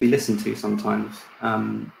difficult to be listened to sometimes.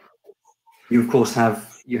 You of course have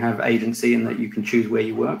agency in that you can choose where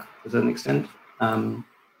you work to a certain extent, and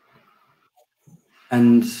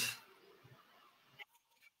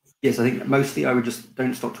yes, I think mostly I would just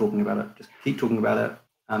don't stop talking about it. Just keep talking about it.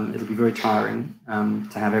 It'll be very tiring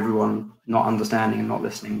to have everyone not understanding and not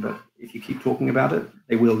listening, but if you keep talking about it,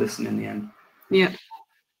 they will listen in the end. Yeah.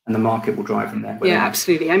 And the market will drive them there. Yeah,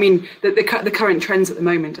 absolutely. I mean, the current trends at the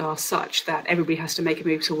moment are such that everybody has to make a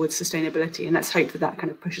move towards sustainability, and let's hope that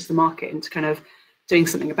kind of pushes the market into kind of doing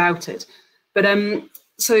something about it. But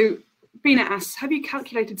so Bina asks, have you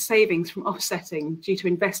calculated savings from offsetting due to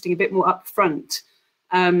investing a bit more upfront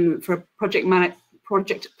for project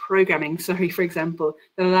programming, for example,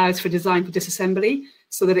 that allows for design for disassembly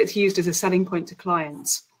so that it's used as a selling point to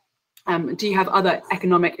clients? Do you have other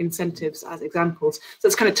economic incentives as examples? So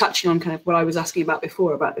it's kind of touching on kind of what I was asking about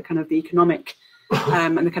before, about the kind of the economic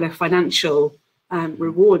and the kind of financial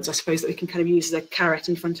rewards, I suppose, that we can kind of use as a carrot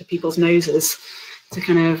in front of people's noses to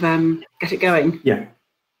kind of get it going. Yeah,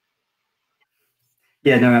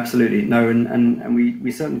 no, absolutely. No, and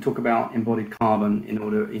we certainly talk about embodied carbon in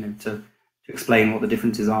order, to explain what the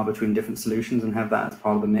differences are between different solutions and have that as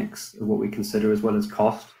part of the mix of what we consider, as well as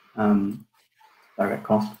cost, direct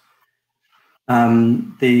cost.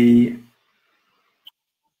 The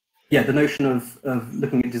notion of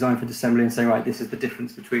looking at design for disassembly and saying, right, this is the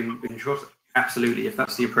difference between choices. Absolutely, if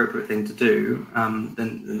that's the appropriate thing to do,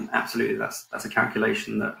 then absolutely that's a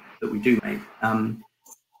calculation that we do make.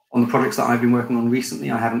 On the projects that I've been working on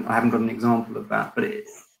recently, I haven't got an example of that, but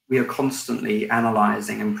we are constantly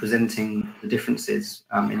analysing and presenting the differences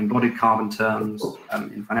in embodied carbon terms,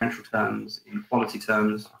 in financial terms, in quality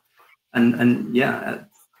terms, and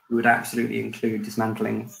we would absolutely include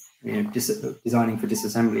dismantling, designing for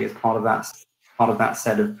disassembly as part of that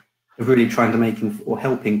set of really trying to make or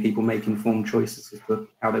helping people make informed choices as to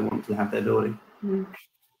how they want to have their building.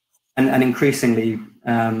 And increasingly,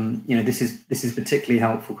 this is particularly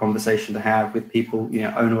helpful conversation to have with people,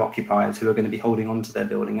 owner occupiers who are going to be holding on to their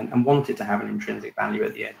building and want it to have an intrinsic value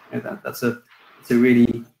at the end. It's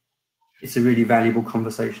a really valuable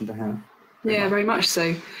conversation to have. Yeah, very much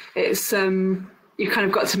so. It's you kind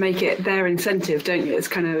of got to make it their incentive, don't you? It's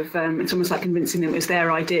kind of it's almost like convincing them it's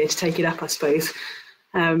their idea to take it up, I suppose.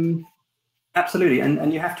 Absolutely,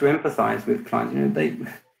 and you have to empathise with clients.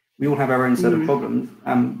 We all have our own set of problems.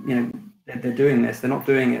 They're doing this. They're not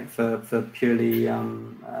doing it for purely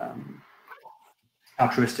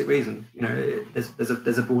altruistic reasons.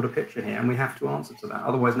 There's a broader picture here, and we have to answer to that.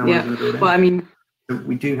 Otherwise, no one's going to build it. Well, I mean, so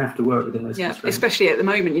we do have to work within those constraints. Especially at the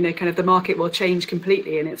moment, kind of the market will change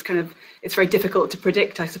completely, and it's very difficult to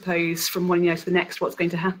predict, I suppose, from one year to the next what's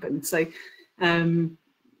going to happen. So,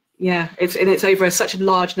 it's over such a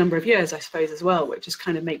large number of years, I suppose, as well, which just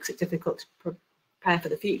kind of makes it difficult to prepare for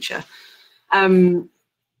the future.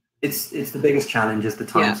 it's the biggest challenge is the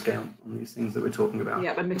time scale on these things that we're talking about.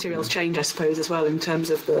 Yeah, but materials change, I suppose, as well in terms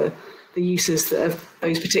of the uses of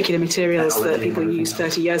those particular materials that people used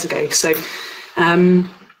 30 years ago. So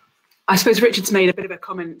I suppose Richard's made a bit of a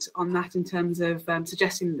comment on that in terms of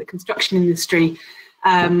suggesting that the construction industry,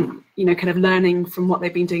 you know, kind of learning from what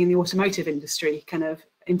they've been doing in the automotive industry, kind of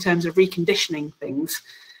in terms of reconditioning things.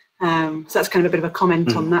 So that's kind of a bit of a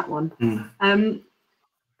comment on that one.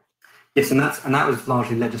 Yes, and that was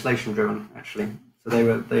largely legislation driven, actually. So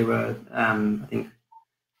they were I think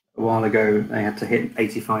a while ago they had to hit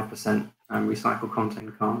 85% recycled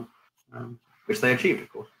content cars, which they achieved, of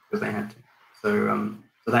course, because they had to. So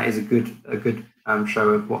so that is a good show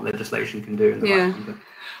of what legislation can do in the right context.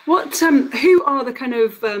 What who are the kind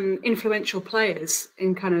of influential players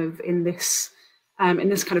in this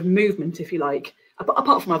kind of movement, if you like,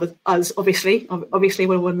 apart from us, obviously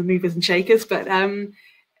we're one of the movers and shakers, but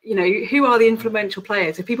you know, who are the influential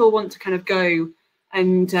players? If people want to kind of go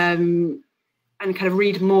and kind of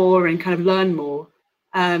read more and kind of learn more,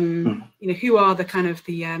 you know, who are the kind of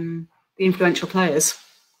the influential players?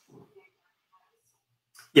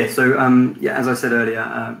 Yeah, so yeah, as I said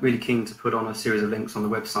earlier, really keen to put on a series of links on the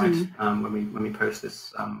website when we post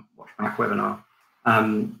this Watch Back webinar,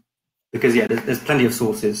 because yeah, there's plenty of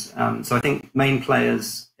sources. So I think main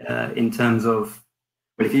players in terms of,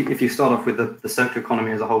 well, if you start off with the circular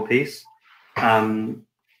economy as a whole piece, you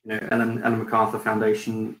know, Ellen MacArthur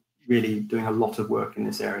Foundation really doing a lot of work in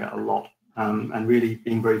this area, and really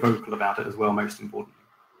being very vocal about it as well, most importantly.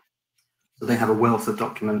 So they have a wealth of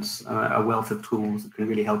documents, a wealth of tools that can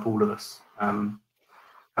really help all of us kind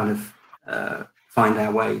of find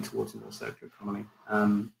our way towards a more circular economy.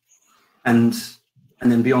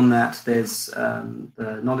 And then beyond that, there's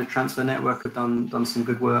the Knowledge Transfer Network have done some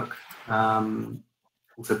good work,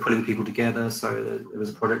 also pulling people together. So there was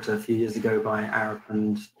a project a few years ago by Arup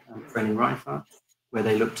and Brennan Reifer, where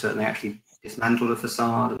they looked at and they actually dismantled a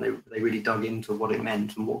facade, and they really dug into what it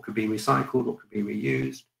meant and what could be recycled, what could be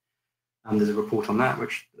reused. There's a report on that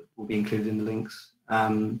which will be included in the links.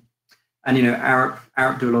 And you know,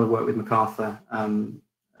 Arup do a lot of work with MacArthur,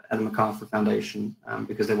 Ellen MacArthur Foundation,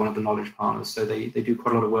 because they're one of the knowledge partners. So they do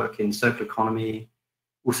quite a lot of work in circular economy,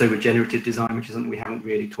 also regenerative design, which is something we haven't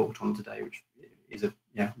really talked on today, which is a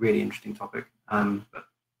really interesting topic. But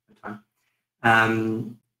no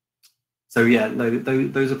time. So yeah,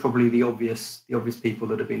 those are probably the obvious people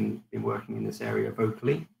that have been working in this area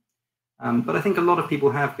vocally. But I think a lot of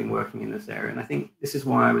people have been working in this area, and I think this is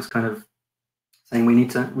why I was kind of saying we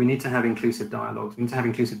need to have inclusive dialogues. We need to have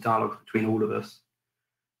inclusive dialogues between all of us.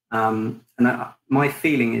 And my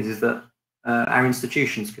feeling is that our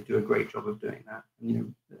institutions could do a great job of doing that. And, you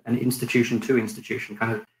know, an institution to institution,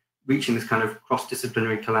 kind of reaching this kind of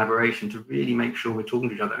cross-disciplinary collaboration to really make sure we're talking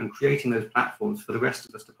to each other and creating those platforms for the rest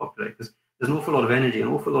of us to populate. Because there's an awful lot of energy, an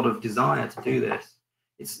awful lot of desire to do this.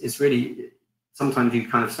 It's really, sometimes you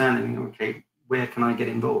kind of stand and think, okay, where can I get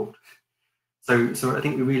involved? So I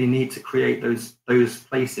think we really need to create those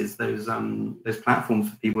places, those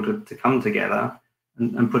platforms for people to come together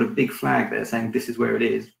and put a big flag there saying this is where it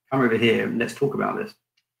is. Come over here and let's talk about this.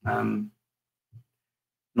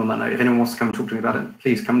 On that note, if anyone wants to come and talk to me about it,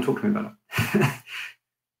 please come and talk to me about it.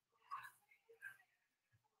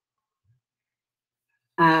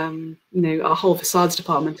 You know, our whole facades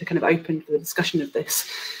department are kind of open for the discussion of this.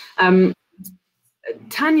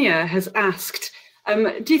 Tanya has asked,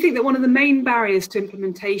 do you think that one of the main barriers to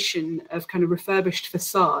implementation of kind of refurbished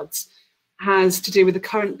facades has to do with the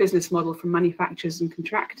current business model from manufacturers and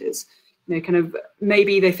contractors? You know, kind of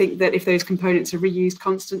maybe they think that if those components are reused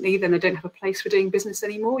constantly, then they don't have a place for doing business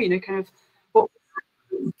anymore. You know, kind of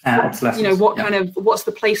what's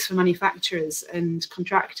the place for manufacturers and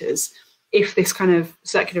contractors if this kind of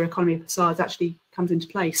circular economy of facades actually comes into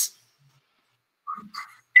place?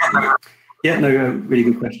 Yeah, no, really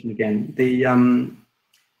good question again.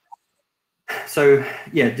 So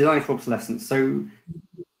yeah, design for obsolescence. So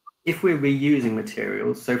if we're reusing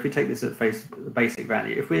materials, so if we take this at face basic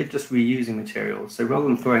value, if we're just reusing materials, so rather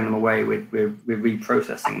than throwing them away, we're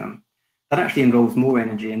reprocessing them. That actually involves more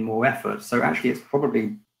energy and more effort. So actually, it's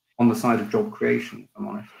probably on the side of job creation, if I'm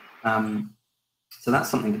honest. So that's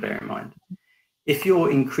something to bear in mind. If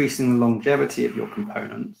you're increasing the longevity of your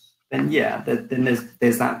components, then yeah, then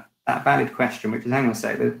there's that valid question, which is, hang on a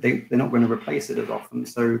sec, they're not going to replace it as often.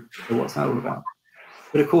 So what's that all about?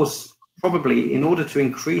 But of course, probably in order to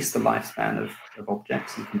increase the lifespan of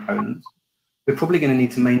objects and components, we're probably going to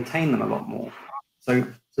need to maintain them a lot more. So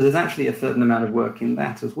there's actually a certain amount of work in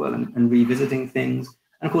that as well, and revisiting things,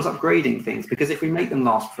 and of course upgrading things, because if we make them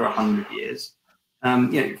last for 100 years, you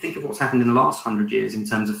know, think of what's happened in the last 100 years in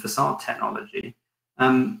terms of facade technology.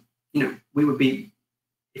 we would be,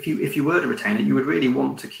 if you were to retain it, you would really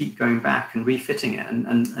want to keep going back and refitting it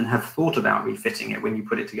and have thought about refitting it when you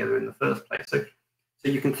put it together in the first place. So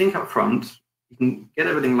you can think up front, you can get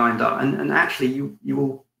everything lined up, and actually you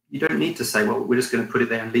don't need to say, well, we're just going to put it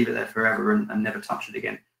there and leave it there forever and never touch it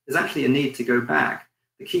again. There's actually a need to go back.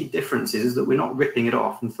 The key difference is that we're not ripping it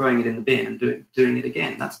off and throwing it in the bin and doing it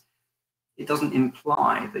again. It doesn't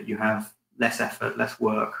imply that you have less effort, less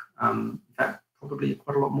work. In fact, probably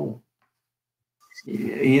quite a lot more.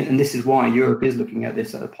 And this is why Europe is looking at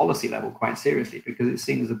this at a policy level quite seriously, because it's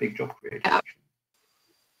seen as a big job creator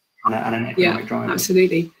and an economic driver.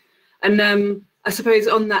 Absolutely. And I suppose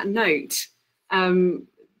on that note,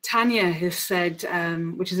 Tanya has said,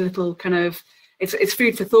 which is a little kind of, it's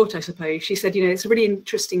food for thought, I suppose. She said, it's a really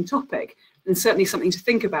interesting topic and certainly something to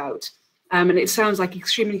think about. And it sounds like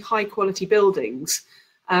extremely high quality buildings.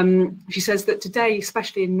 She says that today,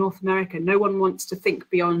 especially in North America, no one wants to think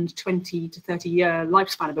beyond 20 to 30-year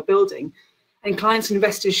lifespan of a building. And clients and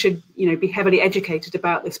investors should, be heavily educated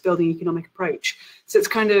about this building economic approach. So it's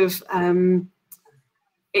kind of,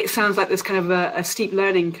 it sounds like there's kind of a steep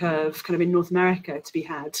learning curve kind of in North America to be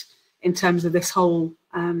had in terms of this whole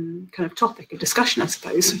kind of topic of discussion, I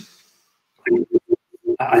suppose.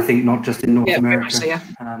 I think not just in North America. So, yeah.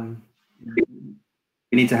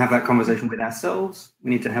 We need to have that conversation with ourselves. We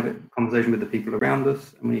need to have a conversation with the people around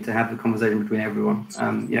us, and we need to have the conversation between everyone.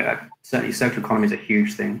 Certainly, circular economy is a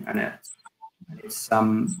huge thing, and it's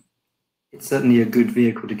certainly a good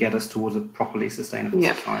vehicle to get us towards a properly sustainable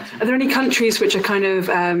society. Are there any countries which are kind of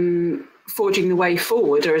forging the way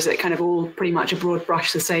forward, or is it kind of all pretty much a broad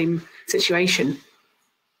brush the same situation?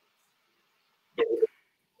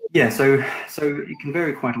 Yeah, so it can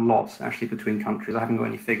vary quite a lot actually between countries. I haven't got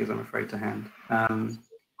any figures, I'm afraid, to hand.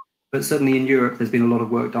 But certainly in Europe, there's been a lot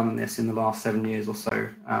of work done on this in the last 7 years or so.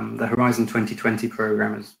 The Horizon 2020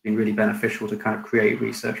 program has been really beneficial to kind of create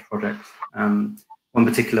research projects. One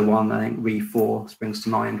particular one, I think RE4 springs to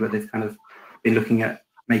mind, where they've kind of been looking at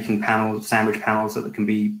making panels, sandwich panels that can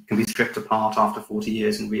be stripped apart after 40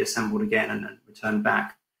 years and reassembled again and returned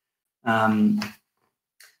back.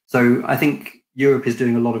 So I think Europe is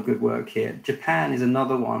doing a lot of good work here. Japan is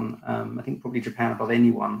another one. I think probably Japan above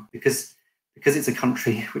anyone, because it's a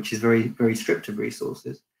country which is very, very stripped of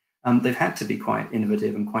resources. They've had to be quite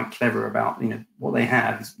innovative and quite clever about what they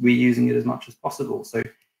have, is reusing it as much as possible. So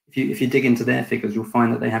if you dig into their figures, you'll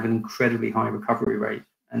find that they have an incredibly high recovery rate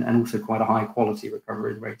and also quite a high quality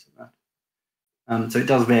recovery rate of that. So it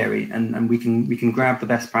does vary, and we can grab the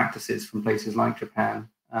best practices from places like Japan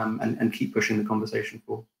and keep pushing the conversation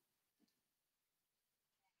forward.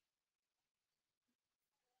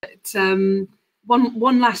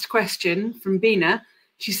 One last question from Bina.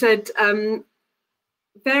 She said,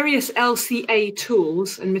 various LCA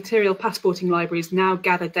tools and material passporting libraries now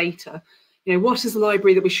gather data. What is the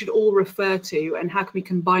library that we should all refer to, and how can we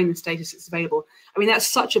combine this data that's available? I mean, that's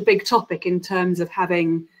such a big topic in terms of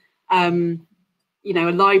having, a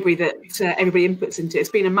library that everybody inputs into. It's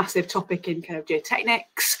been a massive topic in kind of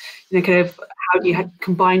geotechnics, kind of how do you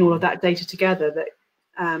combine all of that data together that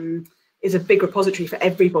is a big repository for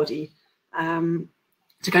everybody to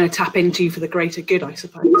kind of tap into for the greater good, I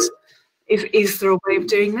suppose. Is there a way of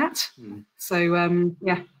doing that? So,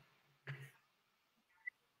 yeah.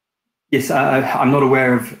 Yes, I'm not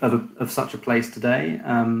aware of such a place today.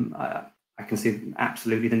 I can see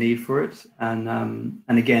absolutely the need for it, and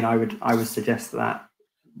again, I would suggest that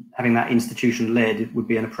having that institution led would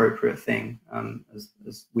be an appropriate thing,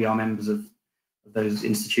 as we are members of those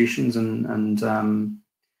institutions, and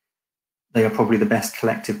they are probably the best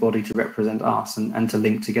collective body to represent us and to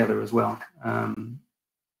link together as well.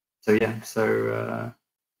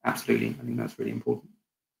 Absolutely, I think that's really important.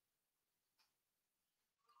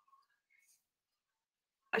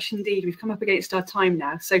 Indeed, we've come up against our time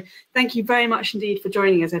now, so thank you very much indeed for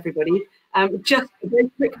joining us, everybody. Just a very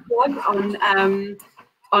quick plug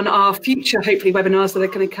on our future, hopefully, webinars that are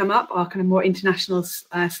going to come up, our kind of more international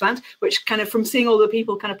slant, which kind of, from seeing all the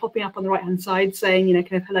people kind of popping up on the right hand side saying,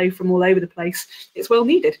 kind of hello from all over the place, it's well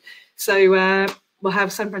needed. So we'll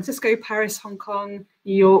have San Francisco, Paris, Hong Kong,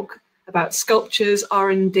 New York, about sculptures,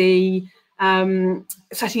 R&D,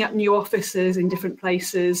 setting up new offices in different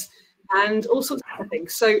places, and all sorts of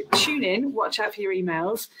things. So tune in, watch out for your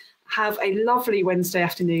emails. Have a lovely Wednesday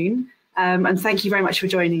afternoon. And thank you very much for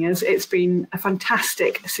joining us. It's been a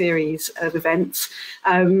fantastic series of events.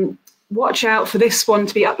 Watch out for this one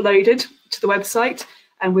to be uploaded to the website,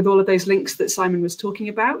 and with all of those links that Simon was talking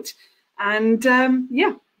about. And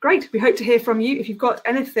yeah, great. We hope to hear from you. If you've got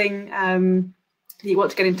anything that you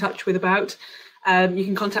want to get in touch with about, you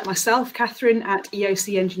can contact myself, Catherine, at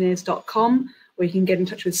eocengineers.com. or you can get in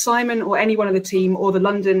touch with Simon or any one of the team, or the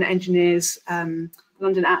London engineers,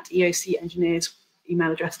 London at EOC engineers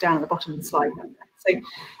email address down at the bottom of the slide. So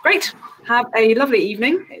great, have a lovely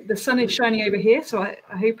evening. The sun is shining over here, so I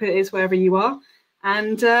hope it is wherever you are.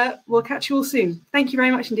 And we'll catch you all soon. Thank you very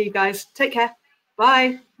much indeed, guys. Take care.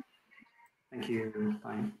 Bye. Thank you.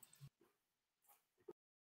 Bye.